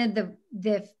is one of the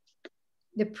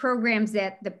programs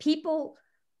that the people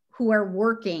who are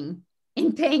working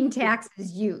and paying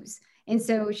taxes use. And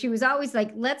so she was always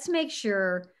like, let's make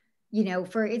sure,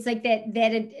 it's like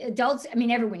that adults, I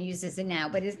mean, everyone uses it now,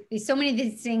 but there's so many of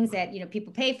these things that,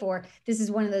 people pay for. This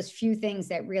is one of those few things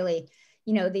that really,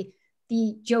 the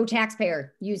Joe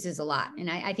taxpayer uses a lot. And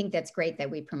I think that's great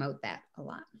that we promote that a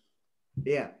lot.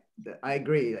 Yeah, I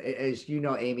agree. As you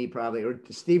know, Amy, probably, or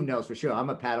Steve knows for sure, I'm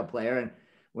a paddle player. And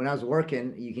when I was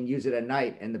working, you can use it at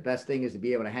night. And the best thing is to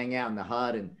be able to hang out in the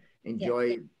HUD and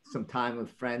enjoy some time with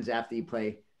friends after you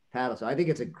play paddle. So I think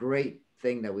it's a great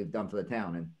thing that we've done for the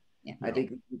town. And I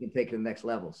think we can take it to the next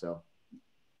level. So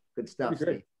good stuff,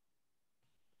 Steve.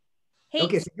 Hey,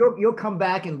 okay, so you'll come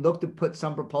back and look to put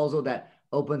some proposal that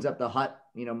opens up the HUD,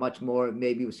 much more,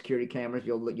 maybe with security cameras.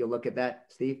 You'll look at that,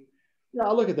 Steve? Yeah,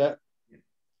 I'll look at that.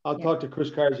 I'll talk to Chris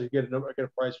Kaiser to get a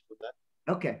price for that.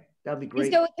 Okay, that'd be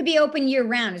great. So it could be open year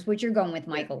round is what you're going with,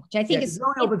 Michael, which I think is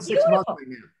only open 6 months right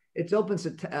now. It's open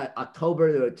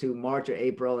October to March or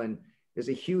April, and there's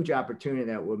a huge opportunity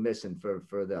that we're missing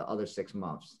for the other 6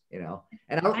 months, And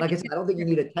I don't think you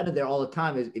need a tenant there all the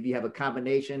time if you have a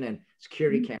combination and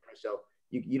security cameras. So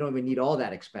you don't even need all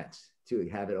that expense to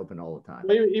have it open all the time.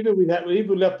 Even we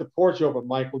left the porch open,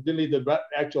 Michael. Didn't leave the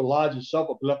actual lodge itself,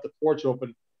 but we left the porch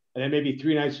open, and then maybe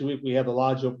 3 nights a week we have the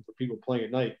lodge open for people playing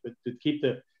at night. But to keep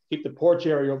the porch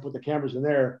area open with the cameras in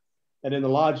there, and then the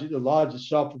lodge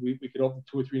itself we could open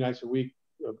 2 or 3 nights a week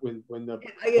when the.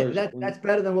 That's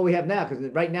better than what we have now, because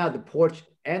right now the porch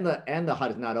and the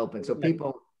HUD is not open, so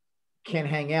people can't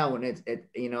hang out when it's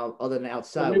other than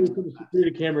outside. Maybe we put a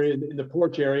security camera in the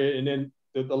porch area, and then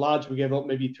the lodge we give out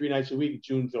maybe 3 nights a week in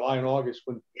June, July, and August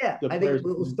I think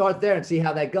we'll start there and see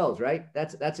how that goes. Right,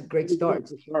 that's a great start.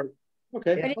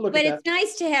 Okay, but it's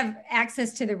nice to have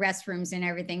access to the restrooms and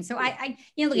everything. So I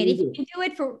look at it. If you can do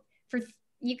it for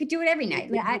you could do it every night.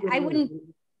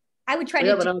 I would try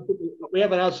to. We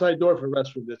have an outside door for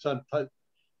restroom. That's on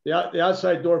the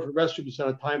outside door for restroom is on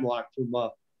a time lock from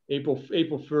April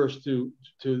 1st to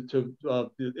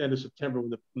the end of September when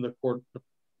the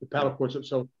paddle courts up.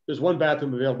 So there's one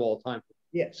bathroom available all the time.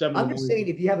 Yeah, I'm just saying,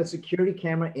 if you have a security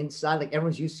camera inside, like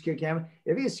everyone's used to security camera,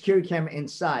 if you have a security camera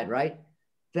inside, right,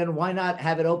 then why not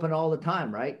have it open all the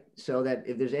time, right? So that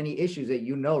if there's any issues that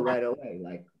right away,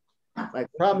 like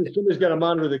problem is somebody's got to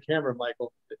monitor the camera,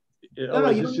 Michael. No,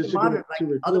 you don't need to monitor.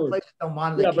 Other places don't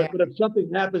monitor. Yeah, but if something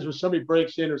happens where somebody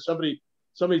breaks in or somebody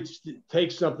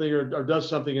takes something or does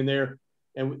something in there,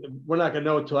 and we're not going to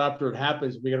know until after it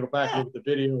happens, we got to go back and look at the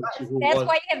video and see who it was. That's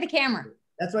why you have the camera.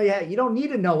 That's why you don't need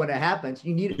to know when it happens.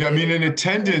 You need. Yeah, I mean, an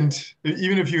attendant,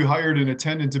 even if you hired an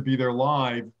attendant to be there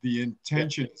live, the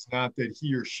intention is not that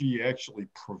he or she actually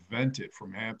prevent it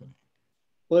from happening.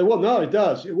 Well, no, it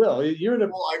does. It will. You're in a.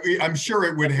 Well, I'm sure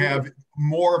it would have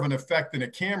more of an effect than a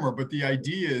camera, but the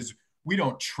idea is we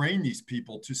don't train these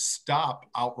people to stop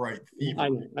outright thievery.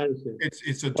 I understand.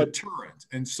 It's a deterrent,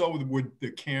 and so would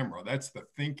the camera. That's the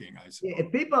thinking, I suppose.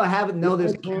 If people haven't know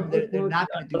this, they're not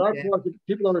going to do that. Park,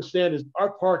 people understand is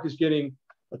our park is getting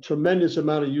a tremendous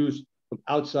amount of use from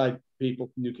outside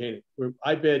people from New Canaan.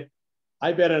 I bet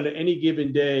on any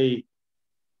given day,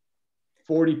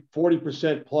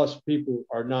 40% plus people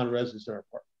are non-residents in our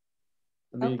park.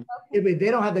 I mean, but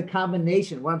they don't have the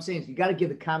combination. What I'm saying is you got to give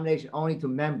the combination only to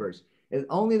members. It's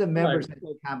only the members have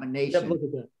the combination. Look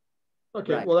at that.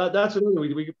 Okay, right. Well that's another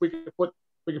way we could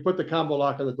put the combo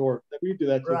lock on the door. We could do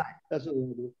that too. Right. That's what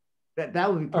we'll do.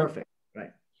 That would be perfect.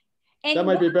 Right. And that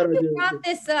might be a better idea. Brought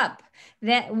this up.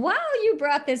 That while you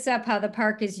brought this up, how the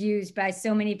park is used by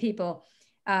so many people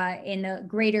in the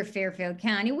greater Fairfield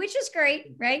County, which is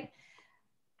great, right?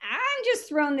 I'm just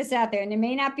throwing this out there, and it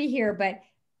may not be here, but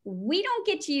we don't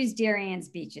get to use Darien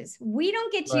beaches. We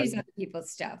don't get to use other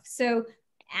people's stuff. So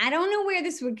I don't know where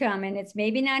this would come, and it's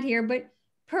maybe not here, but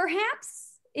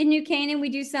perhaps in New Canaan, we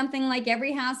do something like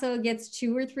every household gets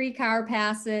 2 or 3 car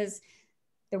passes,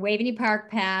 the Waveney Park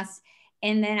pass.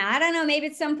 And then I don't know, maybe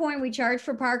at some point we charge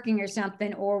for parking or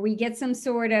something, or we get some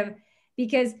sort of,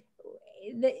 because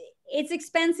it's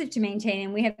expensive to maintain.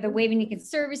 And we have the Waveney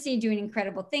Conservancy doing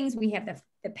incredible things. We have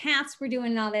the paths we're doing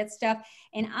and all that stuff.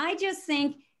 And I just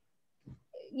think,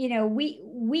 you know,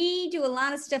 we do a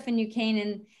lot of stuff in New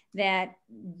Canaan that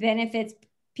benefits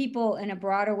people in a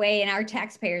broader way, and our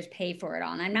taxpayers pay for it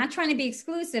all. And I'm not trying to be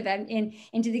exclusive. And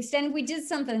to the extent we did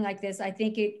something like this, I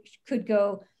think it could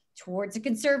go towards a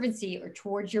conservancy or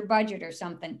towards your budget or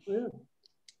something. Yeah.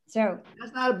 So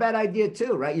that's not a bad idea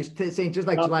too, right? You're saying just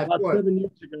like July 4th.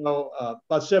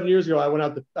 About 7 years ago, I went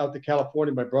out to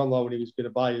California, my brother-in-law, when he was going to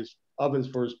buy his ovens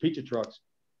for his pizza trucks.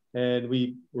 And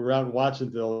we were out in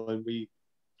Watsonville, and we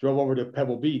drove over to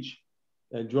Pebble Beach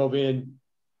and drove in,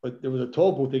 but there was a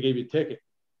toll booth. They gave you a ticket,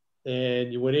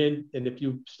 and you went in, and if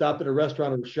you stopped at a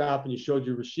restaurant or a shop and you showed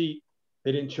your receipt,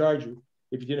 they didn't charge you.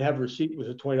 If you didn't have a receipt, it was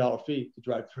a $20 fee to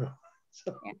drive through.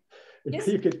 So yes.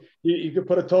 you could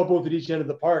put a toll booth at each end of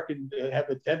the park and have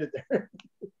an attendant there.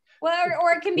 Well,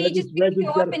 or it can be just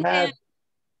go up and down.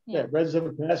 Yeah,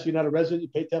 residents have a pass. You're not a resident, you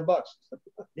pay $10.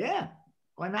 Yeah,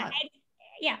 why not?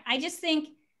 I just think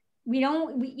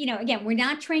again, we're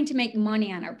not trying to make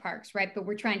money on our parks, right? But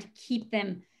we're trying to keep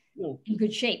them in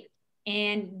good shape.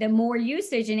 And the more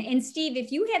usage, and Steve,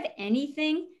 if you have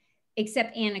anything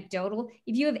except anecdotal,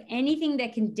 if you have anything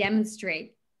that can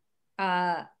demonstrate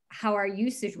how our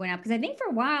usage went up, because I think for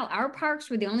a while our parks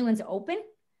were the only ones open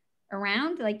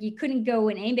around, like you couldn't go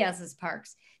in anybody else's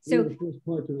parks. So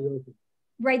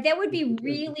right, that would be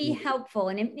really helpful.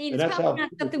 And it's probably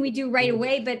not something we do right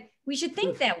away, but we should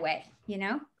think that way, you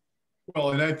know?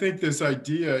 Well, and I think this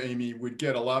idea, Amy, would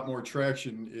get a lot more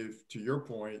traction if, to your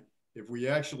point, if we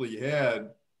actually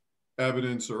had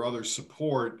evidence or other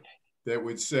support that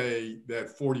would say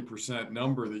that 40%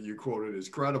 number that you quoted is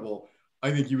credible.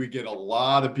 I think you would get a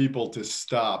lot of people to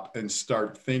stop and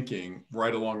start thinking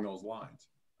right along those lines.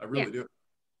 I really do.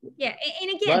 Yeah,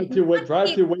 and again,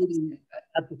 drive through Waveney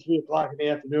after 3 o'clock in the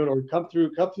afternoon, or come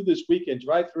through this weekend.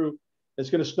 Drive through. It's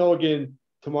going to snow again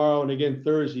tomorrow and again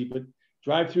Thursday, but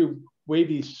drive through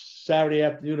Waveney Saturday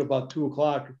afternoon about 2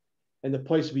 o'clock, and the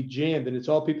place will be jammed, and it's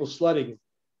all people sledding.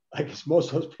 I guess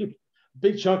most of those people,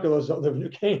 big chunk of those don't live in New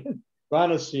Canaan.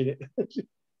 Ronna's seen it.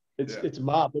 It's a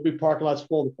mob. There'll be parking lots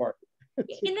full of the park.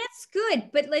 And that's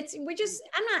good, but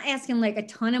I'm not asking like a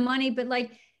ton of money, but like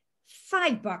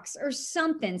 $5 or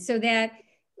something, so that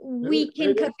we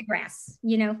can cut the grass,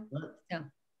 you know?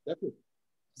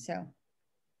 So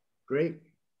great.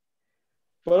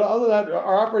 But other than that,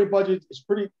 our operating budget is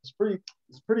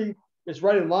it's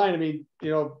right in line. I mean,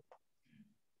 you know,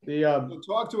 so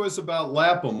talk to us about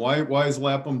Lapham. Why is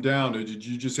Lapham down? Or did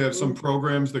you just have some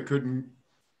programs that couldn't?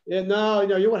 Yeah, no,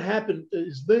 you know what happened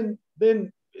is then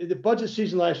the budget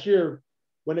season last year,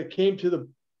 when it came to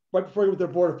right before we went to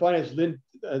the Board of Finance,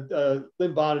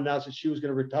 Lynn Bond announced that she was going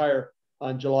to retire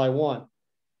on July 1.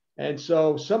 And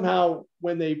so somehow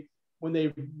when they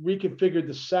reconfigured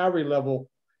the salary level,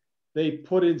 they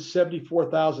put in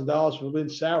 $74,000 for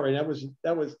Lynn's salary. And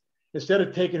that was instead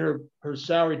of taking her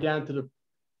salary down to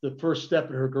the first step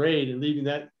in her grade and putting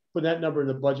that number in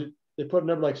the budget, they put a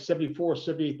number like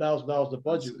 $78,000 in the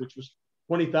budget, which was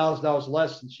 $20,000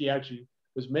 less than she actually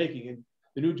was making. And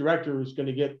the new director is going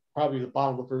to get probably the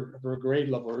bottom of her grade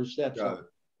level, her step. So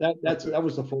that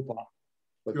was the faux pas.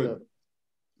 But Good.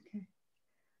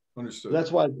 Understood. So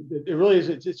that's why it really is.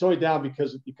 It's only down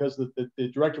because the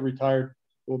director retired.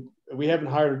 Well, we haven't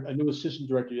hired a new assistant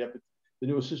director yet, but the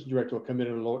new assistant director will come in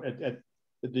at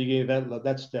the beginning of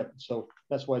that step. So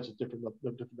that's why it's a different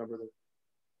number there.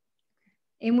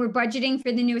 And we're budgeting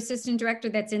for the new assistant director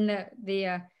that's in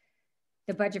the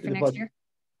budget for next year?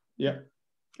 Yeah.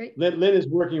 Great. Lynn is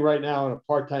working right now on a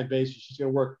part-time basis. She's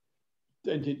going to work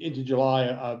into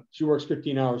July. She works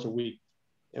 15 hours a week.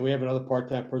 And we have another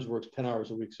part-time person who works 10 hours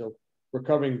a week. So we're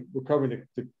covering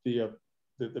the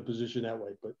position that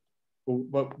way.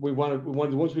 But we want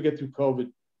once we get through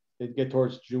COVID and get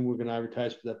towards June, we're going to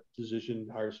advertise for that position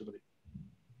and hire somebody.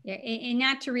 Yeah, and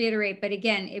not to reiterate, but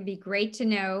again, it'd be great to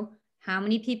know how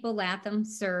many people Latham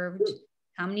served,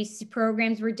 how many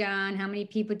programs were done, how many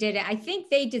people did it. I think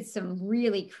they did some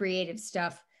really creative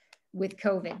stuff with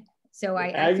COVID. So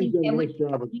I think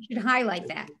you should highlight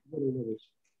that.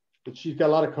 But she's got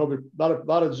a lot of COVID, a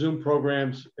lot of Zoom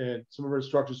programs, and some of her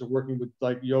instructors are working with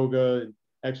like yoga and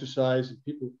exercise and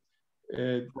people,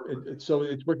 and so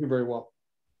it's working very well.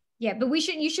 Yeah, but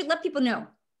you should let people know.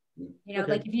 You know,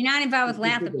 like if you're not involved with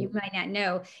Latham, you might not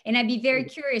know. And I'd be very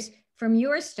curious from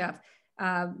your stuff,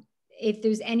 if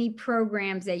there's any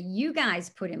programs that you guys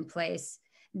put in place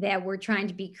that were trying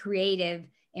to be creative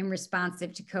and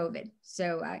responsive to COVID.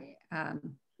 So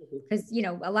because you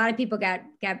know a lot of people got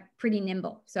pretty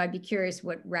nimble, so I'd be curious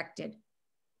what Rec did.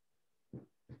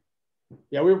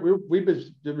 Yeah, we've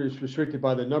been restricted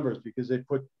by the numbers because they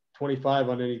put 25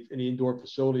 on any indoor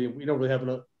facility, and we don't really have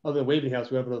another other than Waving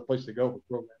House. We have another place to go for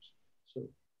programs. So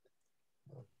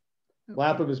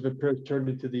Lapham has been turned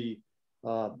into the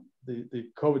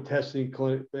COVID testing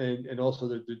clinic, and also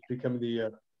they're becoming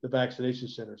the vaccination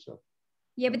center. So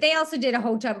yeah, but they also did a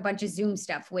bunch of Zoom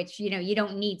stuff, which you know you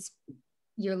don't need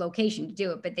your location to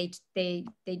do it, but they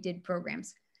did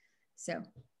programs, so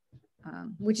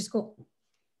which is cool.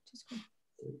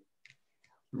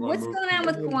 What's going on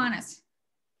with Kiwanis?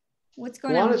 What's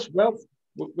going on? Well,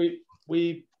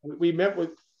 we met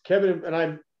with Kevin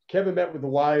and Kevin met with the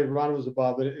Y. Ron was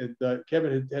involved in it, and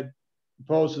Kevin had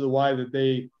proposed to the Y that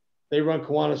they run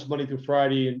Kiwanis Monday through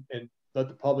Friday and let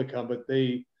the public come, but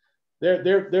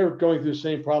they're going through the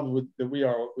same problem that we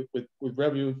are with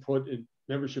revenue input and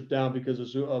membership down because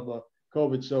of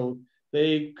COVID. So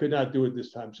they could not do it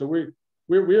this time. So we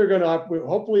are going to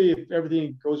hopefully, if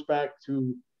everything goes back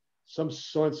to some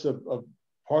sorts of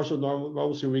partial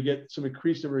normalcy, we get some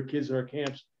increased number of kids in our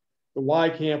camps. The Y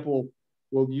camp will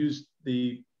use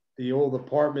the old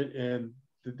apartment and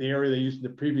the area they used in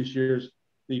the previous years.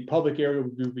 The public area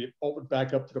will be opened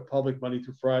back up to the public Monday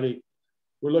through Friday.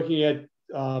 We're looking at,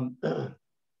 I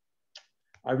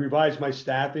revised my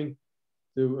staffing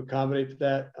to accommodate for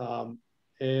that.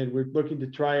 And we're looking to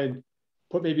try and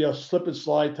put maybe a slip and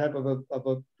slide type of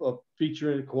a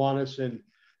feature in Kiwanis and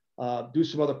do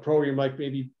some other program, like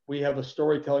maybe we have a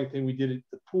storytelling thing we did at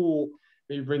the pool,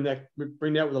 maybe bring that with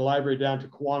the library down to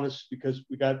Kiwanis because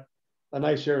we got a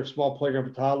nice area of small playground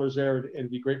for toddlers there, and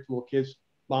it'd be great for little kids.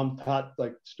 Mom taught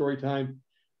like story time.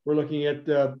 We're looking at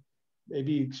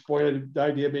maybe exploiting the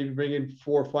idea, maybe bring in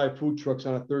 4 or 5 food trucks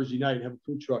on a Thursday night and have a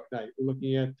food truck night. We're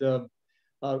looking at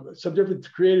some different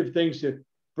creative things to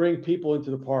bring people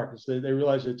into the park, so they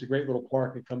realize that it's a great little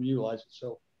park and come utilize it.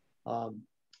 So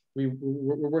we're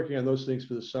working on those things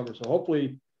for the summer. So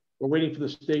hopefully we're waiting for the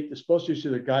state. They're supposed to issue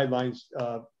their guidelines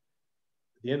at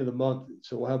the end of the month.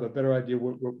 So we'll have a better idea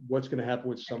what's going to happen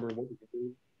with summer and what we can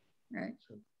do. Right.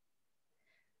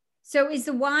 So is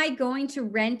the Y going to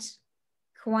rent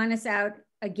Kiwanis out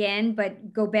again,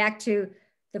 but go back to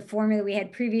the formula we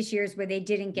had previous years where they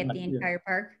didn't get the entire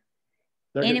park?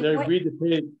 They agreed to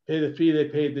pay the fee they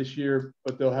paid this year,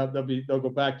 but they'll go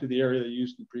back to the area they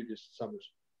used in previous summers.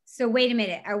 So wait a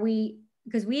minute,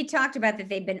 because we had talked about that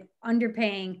they've been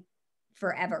underpaying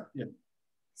forever. Yeah.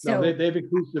 So no, they've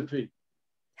increased the fee.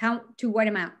 To what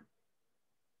amount?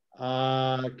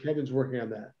 Kevin's working on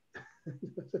that.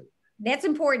 That's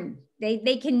important.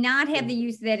 They cannot have the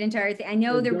use of that entire thing. I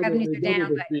know the revenues are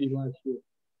down, but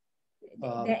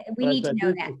we need to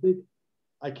know that.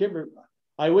 I can't remember.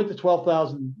 I went to $12,000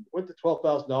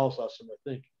 last summer, I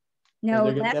think. No,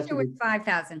 last year was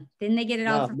 5,000. Didn't they get it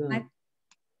all for 5?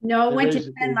 No, it went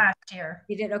to 10 last year.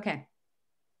 You did? Okay.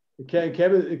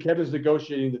 Kevin's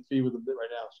negotiating the fee with them right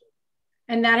now. So.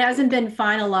 And that hasn't been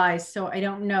finalized, so I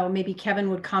don't know. Maybe Kevin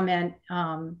would comment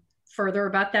further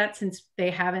about that since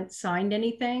they haven't signed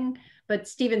anything. But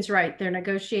Stephen's right. They're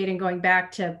negotiating going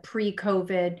back to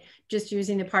pre-COVID, just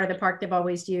using the part of the park they've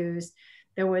always used.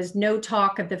 There was no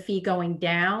talk of the fee going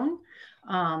down.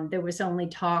 There was only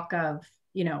talk of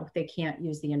you know, they can't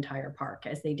use the entire park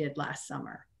as they did last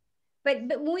summer. But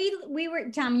when we were,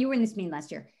 Tom, you were in this meeting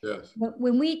last year. Yes. But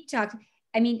when we talked,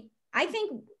 I mean, I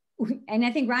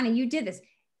think Ronnie, you did this.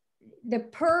 The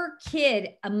per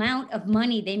kid amount of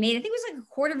money they made, I think it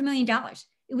was like $250,000.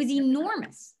 It was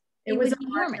enormous. It was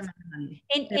enormous.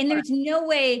 And there's no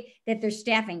way that their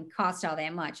staffing cost all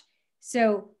that much.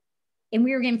 So, and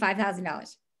we were getting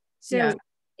 $5,000. So yeah.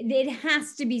 It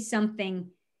has to be something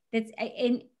that's,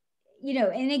 and you know,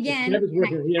 and again,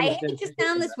 I hate to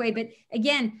sound this way, but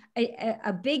again,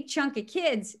 a big chunk of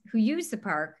kids who use the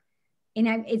park, and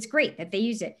it's great that they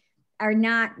use it, are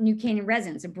not New Canaan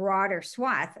residents, a broader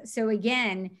swath. So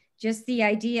again, just the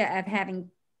idea of having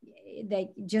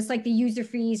that, just like the user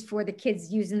fees for the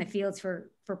kids using the fields for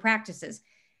practices,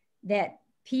 that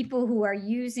people who are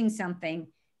using something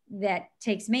that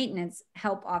takes maintenance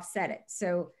help offset it.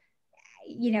 So,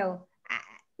 you know,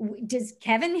 does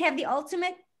Kevin have the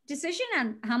ultimate decision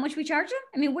on how much we charge them?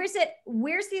 I mean, where's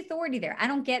the authority there? I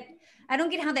don't get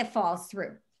how that falls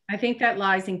through. I think that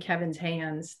lies in Kevin's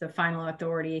hands, the final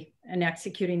authority and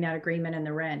executing that agreement and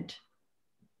the rent.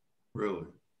 Really?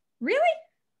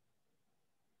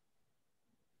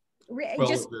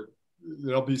 Well,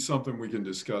 there'll be something we can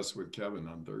discuss with Kevin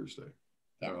on Thursday.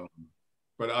 Yeah.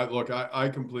 But I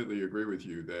completely agree with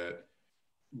you that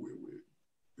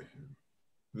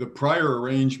the prior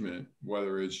arrangement,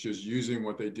 whether it's just using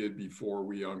what they did before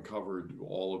we uncovered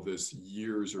all of this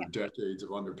years or decades of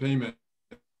underpayment,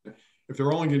 if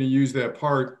they're only going to use that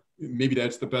part, maybe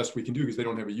that's the best we can do because they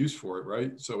don't have a use for it,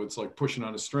 right? So it's like pushing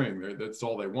on a string. That's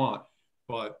all they want.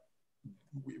 But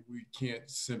we can't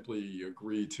simply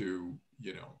agree to,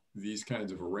 you know, these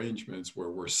kinds of arrangements where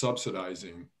we're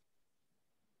subsidizing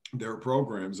their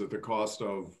programs at the cost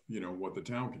of, you know, what the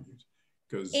town can use.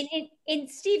 Because and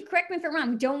Steve, correct me if I'm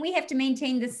wrong, don't we have to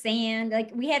maintain the sand?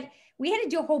 Like we had to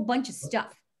do a whole bunch of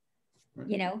stuff,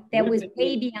 you know, that was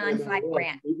way beyond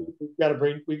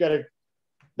 $5,000.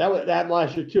 That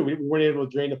last year too, we weren't able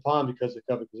to drain the pond because of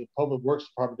COVID, because the public works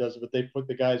department does it, but they put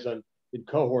the guys in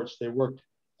cohorts. They worked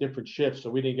different shifts, so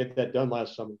we didn't get that done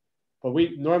last summer. But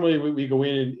we normally go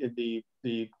in the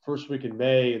first week in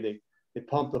May, and they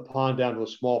pump the pond down to a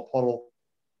small puddle,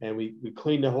 and we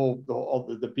clean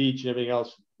the beach and everything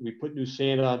else. We put new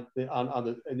sand into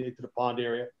the pond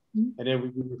area, and then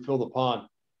we fill the pond.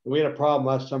 And we had a problem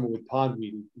last summer with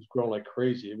pondweed. It was growing like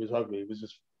crazy. It was ugly. It was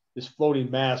just this floating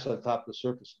mass on top of the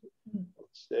surface.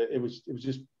 I think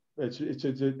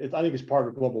it's part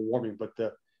of global warming, but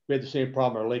we had the same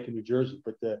problem in our lake in New Jersey,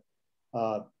 but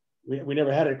we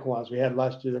never had it at Kiwanis. We had it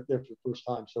last year there for the first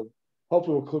time. So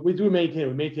hopefully we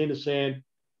maintain the sand,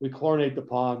 we chlorinate the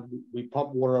pond, we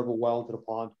pump water out of a well into the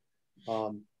pond.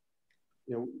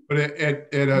 You know, but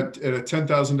at a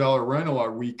 $10,000 rental,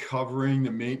 are we covering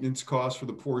the maintenance costs for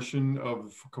the portion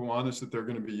of Kiwanis that they're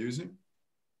going to be using?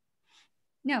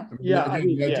 No. The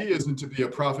idea isn't to be a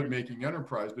profit-making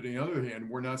enterprise, but on the other hand,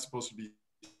 we're not supposed to be.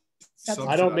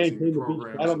 I don't maintain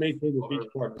the beach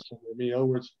part. I mean, in other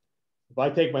words, if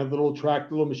I take my little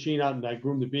machine out and I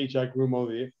groom the beach, I groom all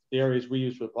the areas we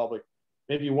use for the public.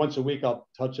 Maybe once a week I'll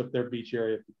touch up their beach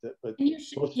area. But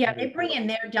they bring in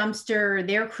their dumpster,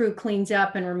 their crew cleans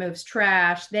up and removes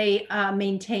trash. They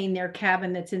maintain their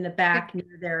cabin that's in the back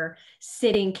near their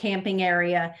sitting camping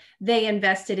area. They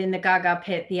invested in the Gaga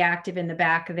pit, the active in the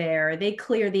back there. They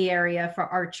clear the area for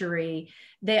archery.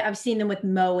 I've seen them with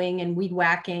mowing and weed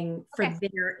whacking for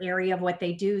their area of what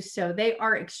they do. So they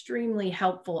are extremely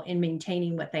helpful in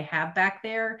maintaining what they have back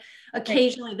there.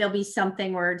 Occasionally there'll be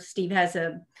something where Steve has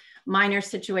a minor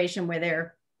situation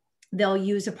where they'll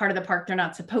use a part of the park they're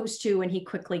not supposed to, and he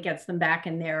quickly gets them back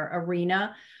in their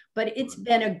arena. But it's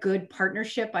been a good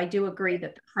partnership. I do agree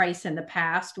that the price in the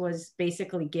past was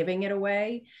basically giving it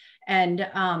away. And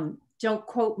don't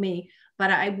quote me,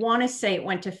 but I want to say it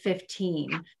went to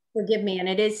 15. Forgive me, and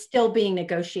it is still being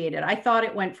negotiated. I thought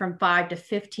it went from 5 to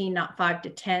 15, not 5 to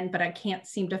 10, but I can't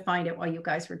seem to find it while you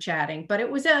guys were chatting. But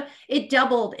it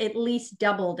doubled, at least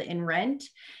doubled in rent.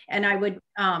 And I would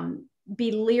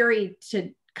be leery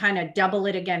to kind of double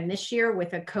it again this year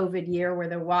with a COVID year where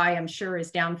the Y, I'm sure,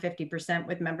 is down 50%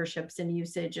 with memberships and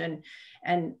usage and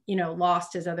you know,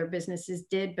 lost as other businesses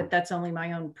did. But that's only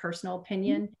my own personal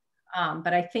opinion.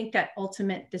 But I think that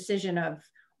ultimate decision of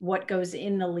what goes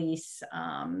in the lease,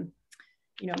 you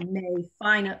know, may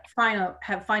have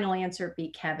final answer be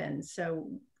Kevin.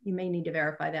 So you may need to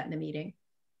verify that in the meeting.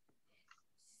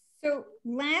 So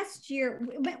last year,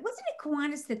 wasn't it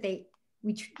Kiwanis that they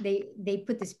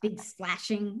put this big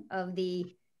slashing of the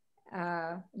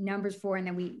numbers for, and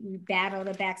then we battled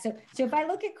it back. So if I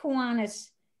look at Kiwanis,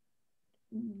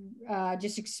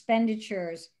 just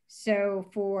expenditures. So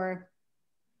for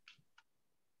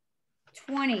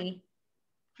 20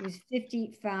 was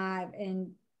 55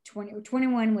 and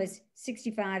 21 was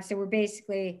 65. So we're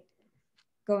basically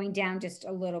going down just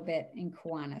a little bit in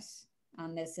Kiwanis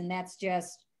on this. And that's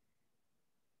just.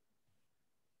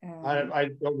 I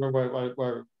don't remember why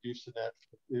we're used to that.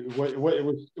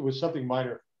 It was something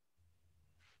minor.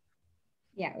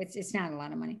 Yeah, it's not a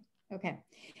lot of money. Okay.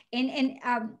 And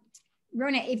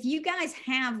Rona, if you guys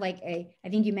have like I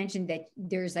think you mentioned that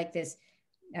there's like this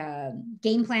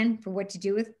game plan for what to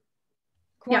do with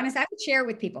Kiwanis, I would share it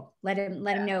with people. Let them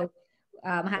know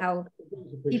how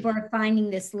people are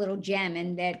finding this little gem,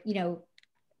 and that, you know,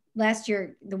 last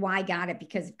year the Y got it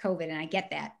because of COVID, and I get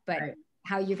that, but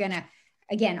how you're gonna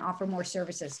again offer more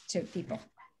services to people.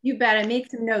 You bet. I made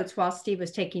some notes while Steve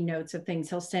was taking notes of things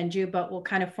he'll send you, but we'll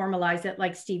kind of formalize it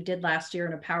like Steve did last year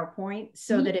in a PowerPoint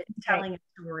so that it's telling a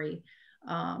story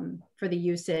for the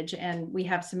usage. And we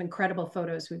have some incredible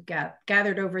photos we've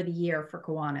gathered over the year for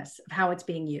Kiwanis of how it's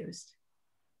being used.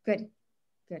 Good.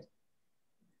 Good.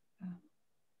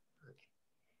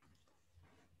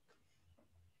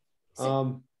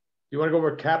 You want to go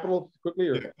over capital quickly?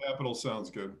 Or? Yeah, capital sounds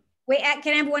good. Wait,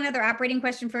 can I have one other operating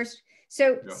question first?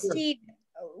 So Steve,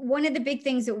 one of the big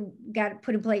things that got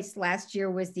put in place last year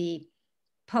was the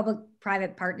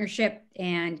public-private partnership,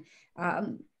 and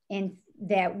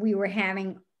that we were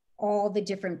having all the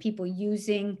different people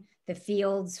using the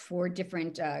fields for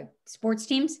different sports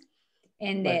teams,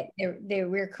 and that they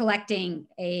were collecting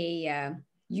a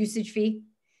usage fee.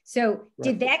 So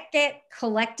did that get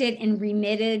collected and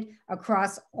remitted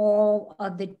across all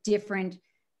of the different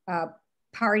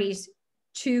parties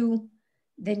to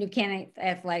the New Canaan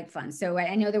Athletic Fund? So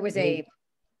I know there was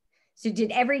so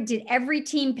did every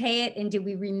team pay it, and did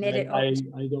we remit it? I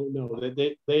don't know.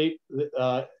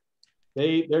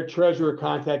 Their treasurer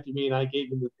contacted me, and I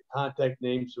gave them the contact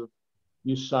names of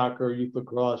youth soccer, youth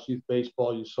lacrosse, youth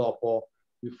baseball, youth softball,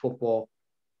 youth football.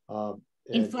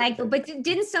 In flag football, but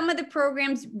didn't some of the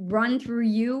programs run through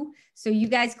you? So you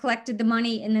guys collected the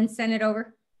money and then sent it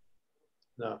over?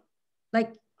 No.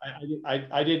 Like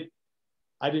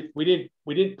we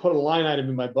didn't put a line item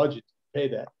in my budget to pay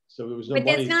that. So there was no money.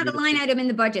 But that's not a line item in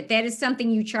the budget. That is something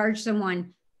you charge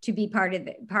someone to be part of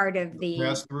the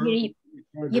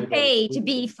you pay to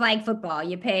be flag football.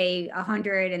 You pay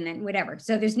 100 and then whatever.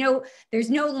 So there's no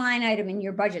line item in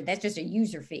your budget. That's just a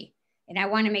user fee. And I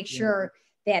want to make sure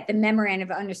that the memorandum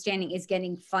of understanding is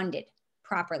getting funded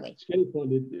properly. It's getting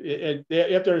funded. And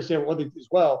you have to understand one thing as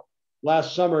well.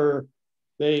 Last summer,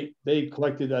 they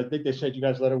collected, I think they sent you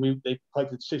guys a letter, they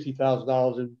collected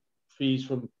 $60,000 in fees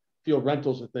from field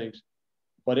rentals and things.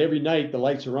 But every night the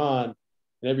lights are on,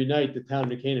 and every night the town of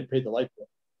New Canaan paid the light bill.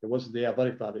 It wasn't the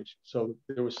Athletic Foundation. So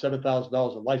there was $7,000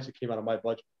 of lights that came out of my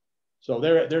budget. So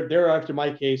they're after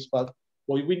my case, but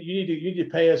well, you need to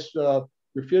pay us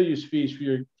your field use fees for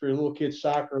your little kids'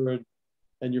 soccer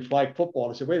and your flag football.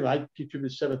 And I said, wait a minute, I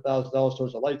contributed $7,000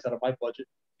 towards the lights out of my budget.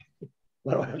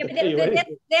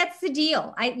 That's the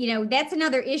deal. That's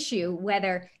another issue,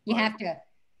 whether you have to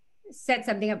set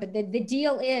something up. But the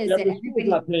deal is that everybody's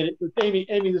not paying it.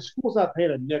 Amy, the school's not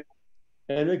paying a nickel.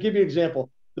 And I'll give you an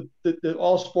example. The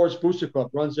All Sports Booster Club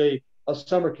runs a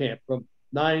summer camp from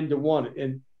 9 to 1,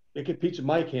 and it competes with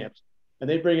my camps. And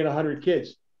they bring in 100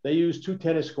 kids. They use 2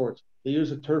 tennis courts. They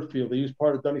use a turf field. They use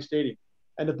part of Dunny Stadium.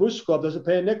 And the Booster Club doesn't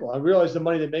pay a nickel. I realize the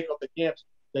money they make off the camps,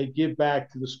 they give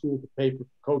back to the school to pay for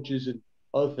coaches and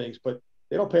other things, but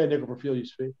they don't pay a nickel for field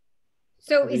use fee.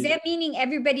 So is that meaning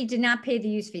everybody did not pay the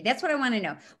use fee? That's what I want to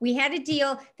know. We had a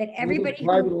deal that everybody—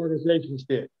 private organizations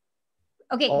did.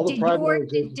 Okay, did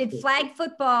flag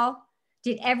football,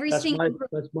 did that's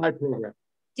my program.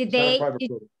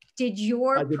 Did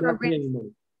your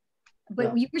program—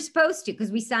 But you were supposed to,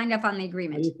 because we signed up on the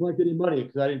agreement. I didn't collect any money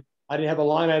because I didn't have a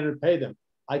line item to pay them.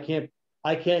 I can't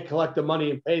collect the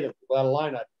money and pay them without a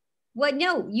line item. Well,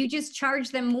 no, you just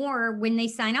charge them more when they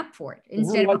sign up for it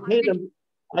instead of—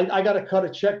 I got to cut a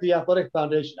check to the Athletic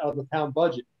Foundation out of the town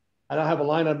budget. I don't have a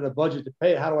line item in the budget to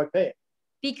pay it. How do I pay it?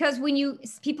 Because when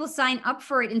people sign up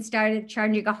for it and started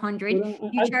charging 100,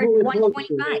 you charge totally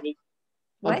 125.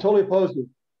 I'm totally opposed to it.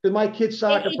 Because my kid's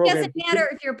soccer program— It doesn't matter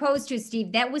if you're opposed to it,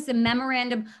 Steve. That was the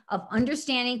memorandum of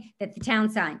understanding that the town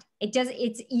signed.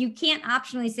 You can't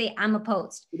optionally say I'm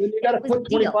opposed. Then you got to put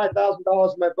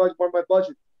 $25,000 in my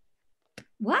budget.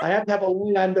 What? I have to have a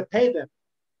line item to pay them.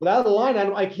 Without a line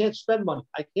item, I can't spend money.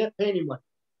 I can't pay any money.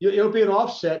 It'll be an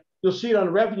offset. You'll see it on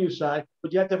the revenue side,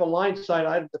 but you have to have a line side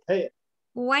item to pay it.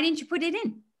 Well, why didn't you put it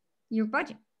in your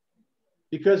budget?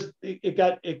 Because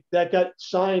that got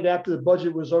signed after the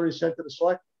budget was already sent to the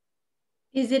select.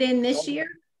 Is it in this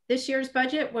year's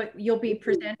budget? What you'll be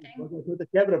presenting? I talked to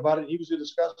Kevin about it. He was going to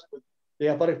discuss it with the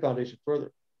Athletic Foundation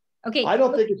further. Okay. I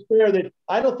don't think it's fair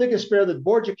that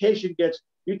Board of Education gets,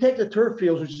 you take the turf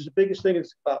fields, which is the biggest thing,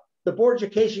 the Board of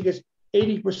Education gets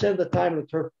 80% of the time in the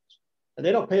turf fields, and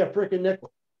they don't pay a freaking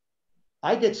nickel.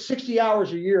 I get 60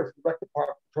 hours a year for the rec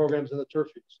department programs in the turf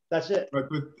fields. That's it. Right,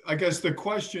 but I guess the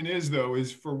question is, though,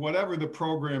 is for whatever the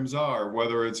programs are,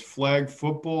 whether it's flag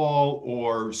football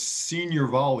or senior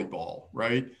volleyball,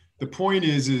 right? The point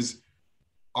is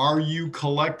are you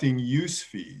collecting use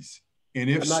fees? And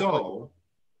if so,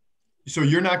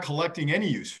 you're not collecting any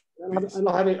use fees.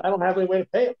 I don't have any way to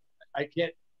pay it. I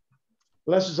can't,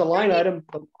 unless it's a line item.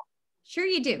 Sure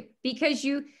you do, because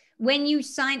when you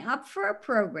sign up for a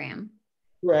program.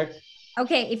 Correct.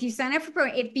 Okay, if you sign up for a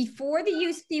program, if before the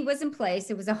use fee was in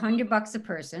place, it was $100 a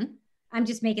person. I'm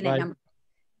just making a number.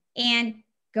 And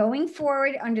going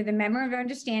forward under the memorandum of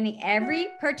understanding, every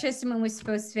participant was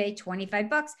supposed to pay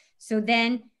 $25. So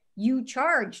then you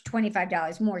charge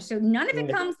 $25 more. So none of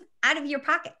it comes out of your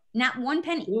pocket, not one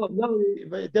penny. No,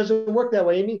 it doesn't work that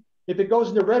way, Amy. If it goes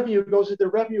into revenue, it goes into the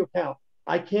revenue account.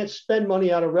 I can't spend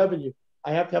money out of revenue.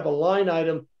 I have to have a line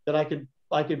item that I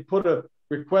can put a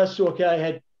request to. Okay, I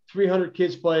had 300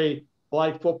 kids play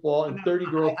flag football and 30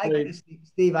 girls play.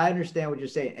 Steve, I understand what you're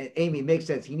saying. And Amy, it makes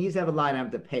sense. He needs to have a line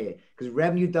item to pay it because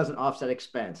revenue doesn't offset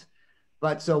expense.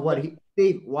 But so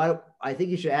Steve, I think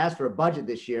you should ask for a budget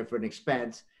this year for an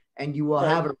expense, and you will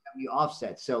have a revenue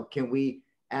offset. So can we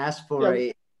ask for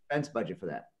a expense budget for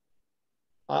that?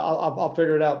 I'll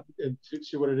figure it out and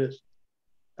see what it is.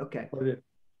 Okay. What it is.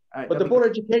 All right, but the Board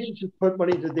of Education should put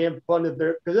money into the damn fund because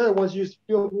they're the ones who use the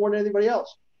field more than anybody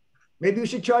else. Maybe we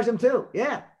should charge them too.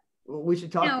 Yeah. We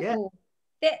should talk. No,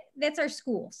 that's our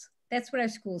schools. That's what our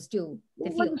schools do.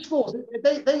 The schools,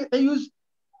 they use.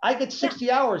 I get 60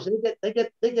 hours. They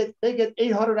get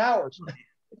 800 hours.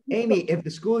 Amy, if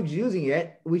the school is using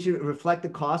it, we should reflect the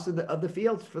cost of the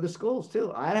fields for the schools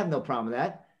too. I have no problem with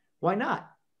that. Why not?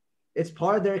 It's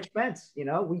part of their expense. You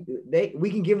know, we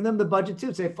can give them the budget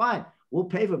too. Say, fine, we'll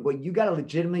pay for it, but you got to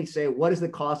legitimately say what is the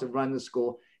cost of running the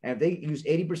school, and if they use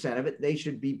 80% of it, they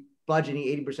should be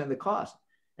budgeting 80% of the cost.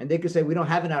 And they could say, we don't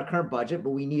have in our current budget,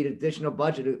 but we need additional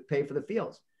budget to pay for the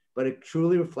fields. But it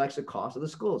truly reflects the cost of the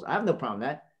schools. I have no problem with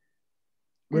that.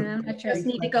 We just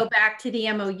need to go back to the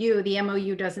MOU. The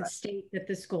MOU doesn't state that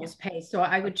the schools pay. So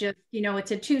I would just,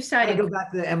 it's a two-sided. Go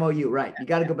back to the MOU, right? You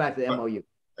got to go back to the MOU.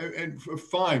 And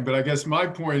fine, but I guess my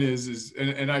point is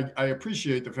I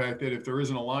appreciate the fact that if there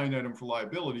isn't a line item for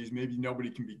liabilities, maybe nobody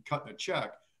can be cutting a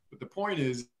check. But the point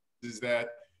is that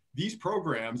these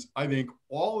programs, I think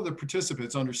all of the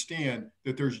participants understand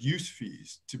that there's use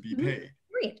fees to be paid.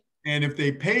 Great. And if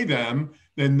they pay them,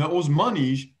 then those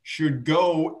monies should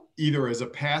go either as a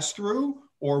pass-through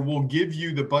or we'll give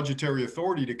you the budgetary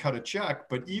authority to cut a check.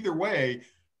 But either way,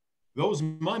 those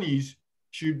monies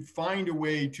should find a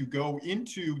way to go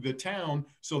into the town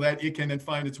so that it can then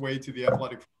find its way to the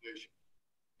athletic foundation.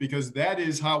 Because that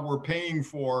is how we're paying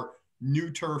for new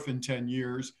turf in 10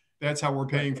 years. That's how we're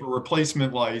paying for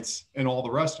replacement lights and all the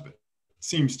rest of it.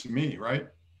 Seems to me, right?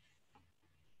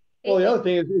 Well, the other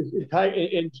thing is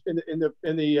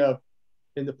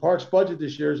in the parks budget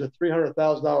this year is a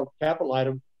 $300,000 capital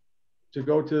item to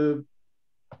go to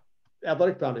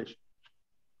Athletic Foundation.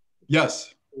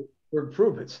 Yes. For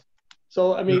improvements.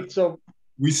 So I mean,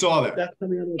 we saw that. That's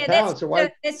coming out of the town. So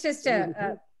why? It's just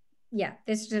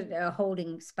this is a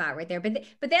holding spot right there. But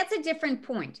that's a different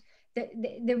point.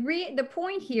 The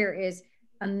point here is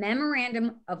a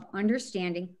memorandum of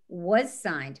understanding was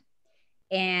signed.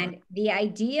 And the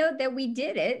idea that we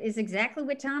did it is exactly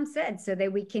what Tom said, so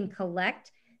that we can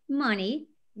collect money,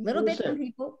 little bit from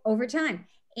people over time.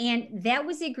 And that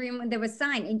was the agreement that was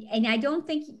signed. And I don't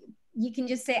think you can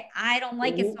just say, I don't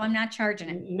like it, so I'm not charging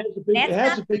it. It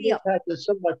has a big impact on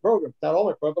some of my programs, not all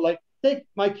my programs, but like take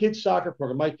my kids' soccer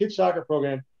program. My kids' soccer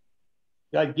program,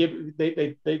 they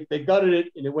gutted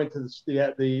it and it went to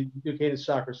the New Canaan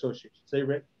Soccer Association.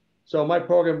 So my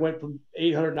program went from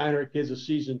 800, 900 kids a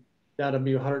season down to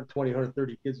me 120,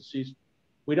 130 kids a season.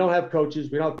 We don't have coaches.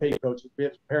 We don't have paid coaches. We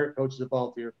have parent coaches that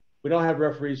volunteer. We don't have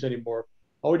referees anymore.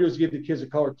 All we do is give the kids a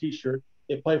colored T-shirt.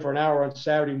 They play for an hour on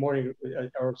Saturday morning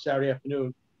or Saturday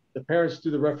afternoon. The parents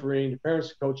do the refereeing. The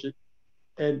parents coach it.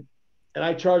 And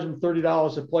I charge them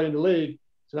 $30 to play in the league.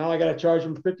 So now I got to charge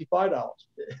them $55.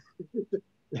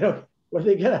 What do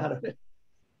they get out of it?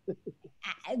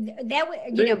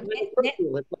 You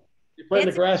play in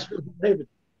the grass for David.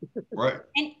 Right.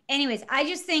 And anyways, I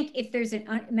just think if there's a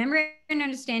memorandum of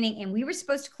understanding and we were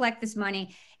supposed to collect this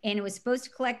money and it was supposed to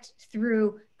collect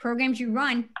through programs you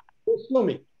run,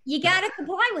 you got to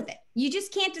comply with it. You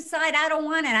just can't decide, I don't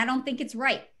want it. I don't think it's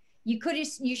right. You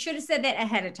should have said that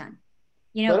ahead of time.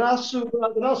 You know, then I'll sue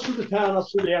the town. I'll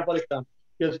sue the athletic town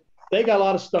because they got a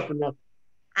lot of stuff for nothing.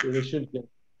 They shouldn't get.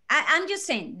 I'm just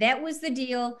saying that was the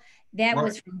deal. That Right.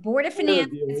 was from Board of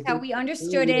Finance. That's how we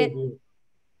understood it.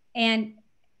 And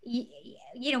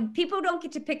you know, people don't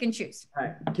get to pick and choose. All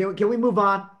right. Can we move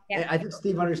on? Yeah. I think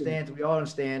Steve understands. We all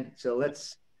understand. So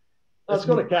let's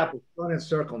go to capital. Go in a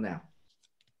circle now.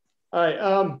 All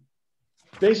right.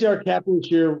 Basically, our capital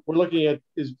this year we're looking at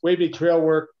is Waveney Trail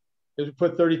work. Is we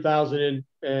put 30,000 in,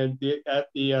 and at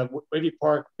the Waveney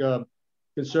Park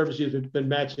Conservancy has been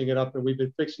matching it up, and we've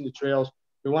been fixing the trails.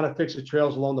 We want to fix the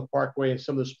trails along the parkway, and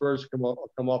some of the spurs come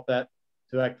off that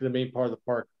to back to the main part of the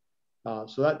park.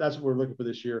 So that's what we're looking for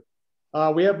this year.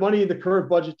 We have money in the current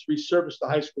budget to resurface the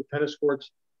high school tennis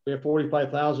courts. We have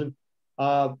 45,000.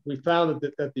 We found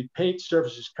that the paint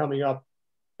surface is coming up,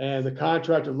 and the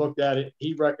contractor looked at it.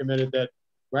 He recommended that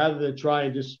rather than try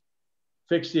and just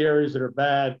fix the areas that are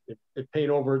bad and paint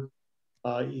over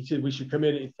it, he said we should come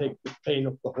in and take the paint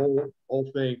up the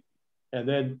whole thing, and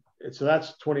then so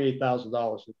that's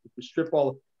 $28,000. We strip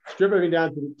everything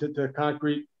down to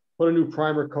concrete, put a new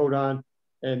primer coat on,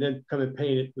 and then come and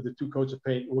paint it with the 2 coats of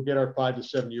paint. We'll get our 5 to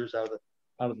 7 years out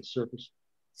of the surface.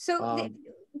 So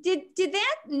did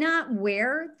that not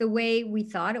wear the way we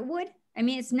thought it would? I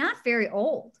mean, it's not very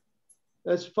old.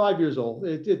 That's 5 years old.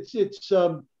 It's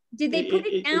Did they put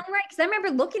it down right? Because I remember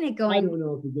looking at going. I don't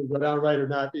know if it did go down right or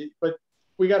not, but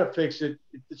we got to fix it.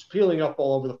 It's peeling up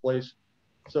all over the place.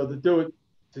 So to do it,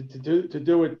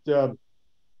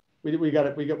 we got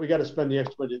to spend the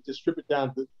extra money to strip it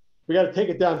down. We got to take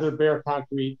it down to the bare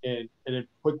concrete and then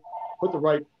put the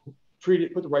right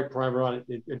primer on it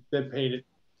and then paint it.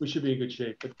 We should be in good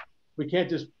shape. But we can't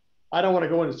just. I don't want to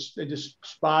go in and just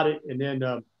spot it and then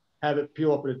have it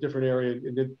peel up in a different area,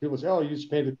 and then people say, "Oh, you just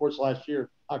painted the courts last year.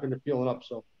 How can it peeling up?"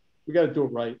 So we got to do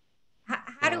it right.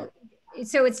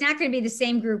 So it's not going to be the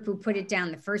same group who put it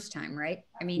down the first time, right?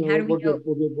 I mean, how do we know?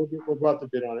 We'll go out the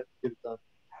bid on it, get it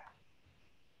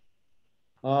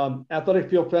done. Athletic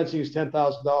field fencing is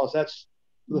 $10,000. That's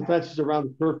the fences around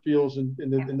the turf fields in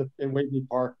Waveney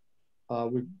Park.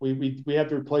 We have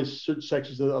to replace certain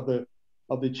sections of the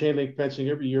chain link fencing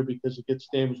every year because it gets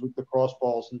damaged with the cross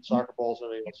balls and soccer balls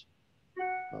and everything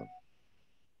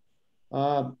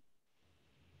else.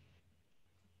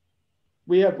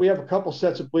 We have a couple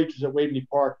sets of bleachers at Waveney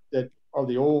Park that are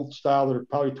the old style that are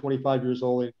probably 25 years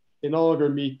old. They no longer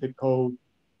meet the code,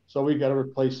 so we got to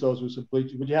replace those with some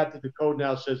bleachers. But the code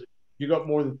now says you got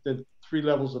more than 3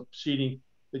 levels of seating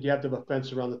that you have to have a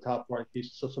fence around the top part in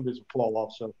case so somebody doesn't fall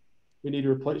off. So we need to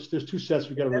replace. There's 2 sets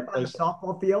we got to replace. The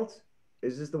softball fields?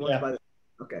 Is this the one by the?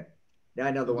 Okay, now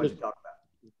I know the ones you talk about.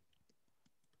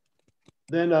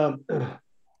 Then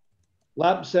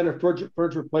Lapham Center furniture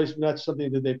replacement. That's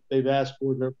something that they've asked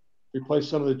for to replace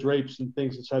some of the drapes and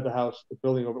things inside the house, the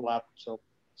building over Lapham. So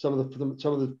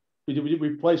we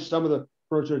replaced some of the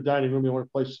furniture in the dining room. We want to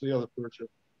replace the other furniture.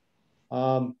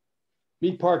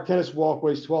 Mead Park tennis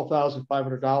walkways,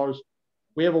 $12,500.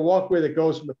 We have a walkway that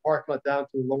goes from the parking lot down to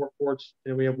the lower courts,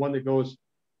 and we have one that goes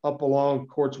up along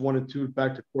courts 1 and 2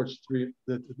 back to courts 3.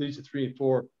 That leads to 3 and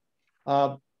 4.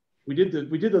 We did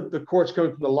the courts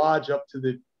coming from the lodge up to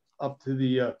the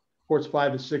courts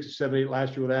 5 and 6 and 7 and 8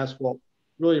 last year with asphalt.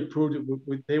 Really improved it.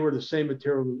 They were the same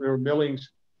material. There were millings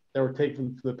that were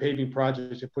taken from the paving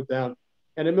projects and put down.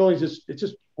 And the millings it's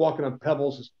just walking on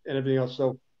pebbles and everything else.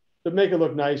 So to make it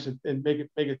look nice and make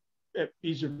it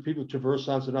easier for people to traverse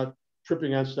on, so not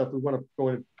tripping on stuff, we want to go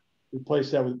in and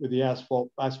replace that with the asphalt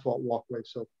walkway.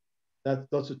 So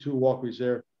those are 2 walkways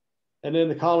there. And then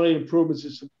the colonnade improvements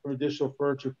is some additional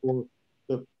furniture for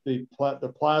the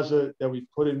plaza that we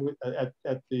put in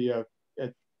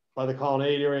by the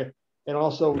colonnade area, and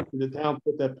also the town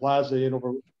put that plaza in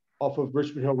off of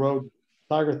Richmond Hill Road.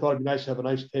 Tiger thought it'd be nice to have a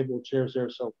nice table and chairs there,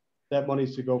 so that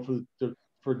money's to go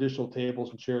for additional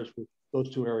tables and chairs for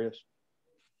those 2 areas.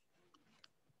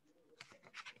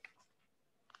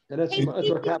 And that's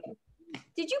our capital.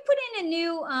 Did you put in a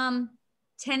new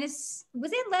tennis?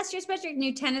 Was it last year's budget?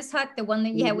 New tennis hut, the one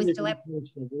that you had was still up?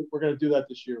 We're going to do that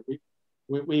this year.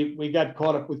 We got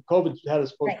caught up with COVID. Had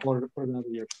us postponed to put it another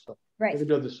year. So we're going to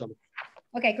do it this summer.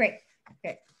 Okay, great.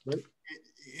 Right?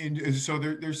 And so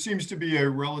there seems to be a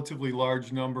relatively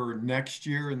large number next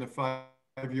year in the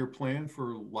 5-year plan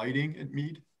for lighting at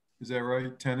Mead. Is that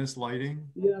right? Tennis lighting?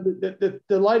 Yeah,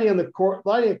 the lighting on the court,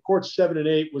 lighting at courts 7 and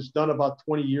 8 was done about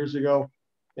 20 years ago,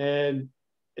 and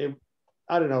I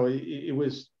don't know. It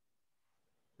was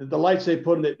the lights they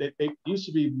put in. They used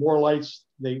to be more lights.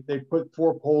 They put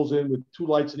 4 poles in with 2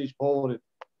 lights in each pole, and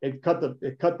it cut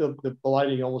the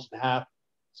lighting almost in half.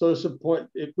 So there's some point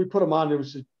if we put them on,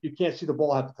 you can't see the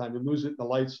ball half the time. You lose it in the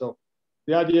lights. So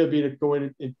the idea would be to go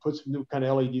in and put some new kind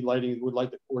of LED lighting and would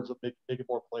like the courts to make it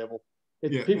more playable.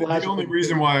 Yeah, the only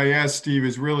reason why I asked Steve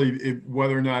is really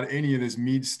whether or not any of this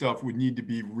Mead stuff would need to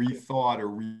be rethought or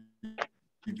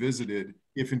revisited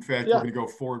if, in fact, we're going to go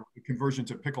forward with the conversion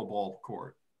to pickleball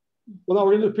court. Well, no,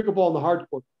 we're going to do pickleball in the hard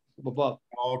court above.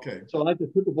 Oh, okay. So I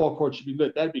think the pickleball court should be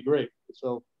lit. That'd be great.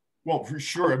 So. Well, for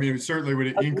sure. I mean, it certainly would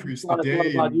increase the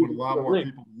day and would allow more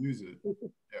people to use it. Yeah.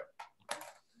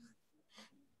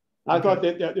 I thought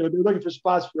that they were looking for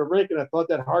spots for the rink, and I thought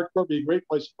that hard court would be a great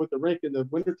place to put the rink in the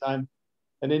wintertime.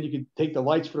 And then you could take the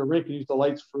lights for the rink and use the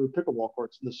lights for pickleball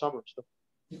courts in the summer. So,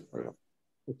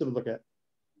 let's have a look at.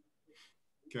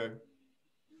 Okay.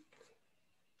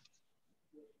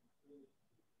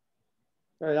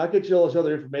 All right, I'll get you all this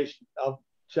other information. I'll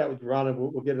chat with Ron and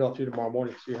we'll get it all to you tomorrow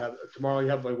morning. So tomorrow you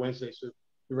have by Wednesday, so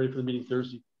you're ready for the meeting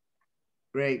Thursday.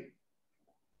 Great.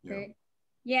 Great.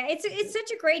 Yeah, it's such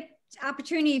a great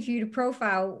opportunity for you to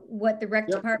profile what the rec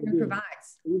department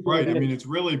provides. Right. I mean, it's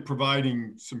really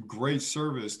providing some great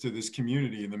service to this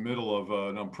community in the middle of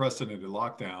an unprecedented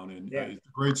lockdown, and it's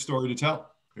a great story to tell.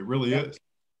 It really is.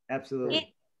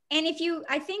 Absolutely. And if you,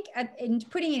 I think, in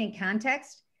putting it in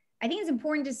context, I think it's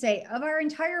important to say of our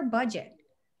entire budget,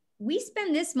 we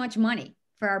spend this much money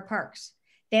for our parks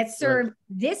that serve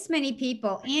this many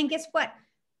people, and guess what?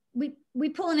 We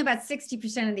pull in about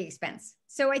 60% of the expense.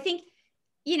 So I think,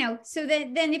 you know, so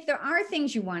then if there are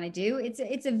things you want to do,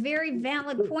 it's a very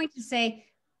valid point to say,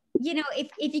 you know,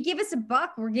 if you give us $1,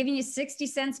 we're giving you 60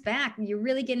 cents back. You're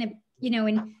really going to, you know,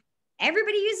 and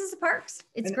everybody uses the parks.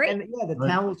 It's great. And yeah, the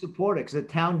town will support it because the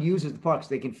town uses the parks.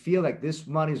 They can feel like this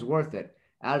money's worth it.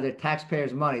 Out of their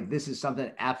taxpayers' money, this is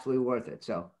something absolutely worth it.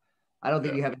 So I don't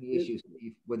think you have any issues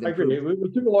with it. I agree.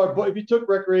 We took a lot of, if you took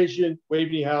recreation,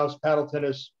 Waveney House, paddle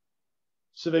tennis,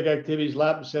 civic activities,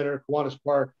 Latin Center, Kiwanis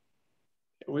Park,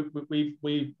 we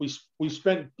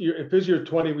spent in fiscal year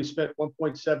 20, we spent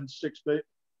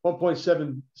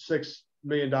 $1.76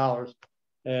 million,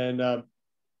 and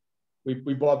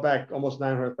we bought back almost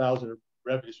 900,000 of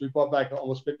revenues. We bought back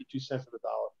almost 52 cents of the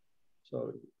dollar.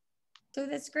 So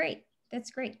that's great. That's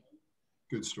great.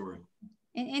 Good story.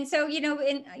 And so, you know,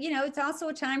 it's also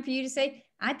a time for you to say,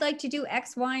 I'd like to do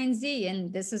X, Y, and Z,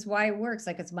 and this is why it works.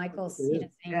 Like it's Michael's, you know,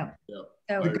 saying. Yeah. So,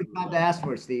 it's a good time to ask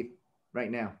for it, Steve, right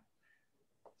now.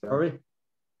 Sorry?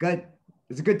 Good.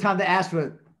 It's a good time to ask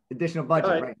for additional budget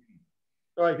right now.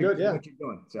 All right, good, yeah. What you're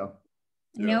doing, so.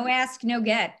 No ask, no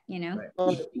get, you know.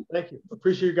 Right. Thank you.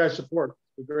 Appreciate you guys' support.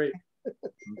 It's great.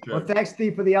 Well, thanks,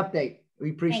 Steve, for the update.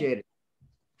 We appreciate it.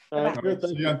 All right, good.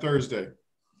 See you on Thursday.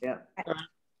 Yeah.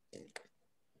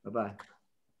 Bye-bye.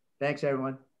 Thanks,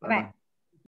 everyone. Bye-bye.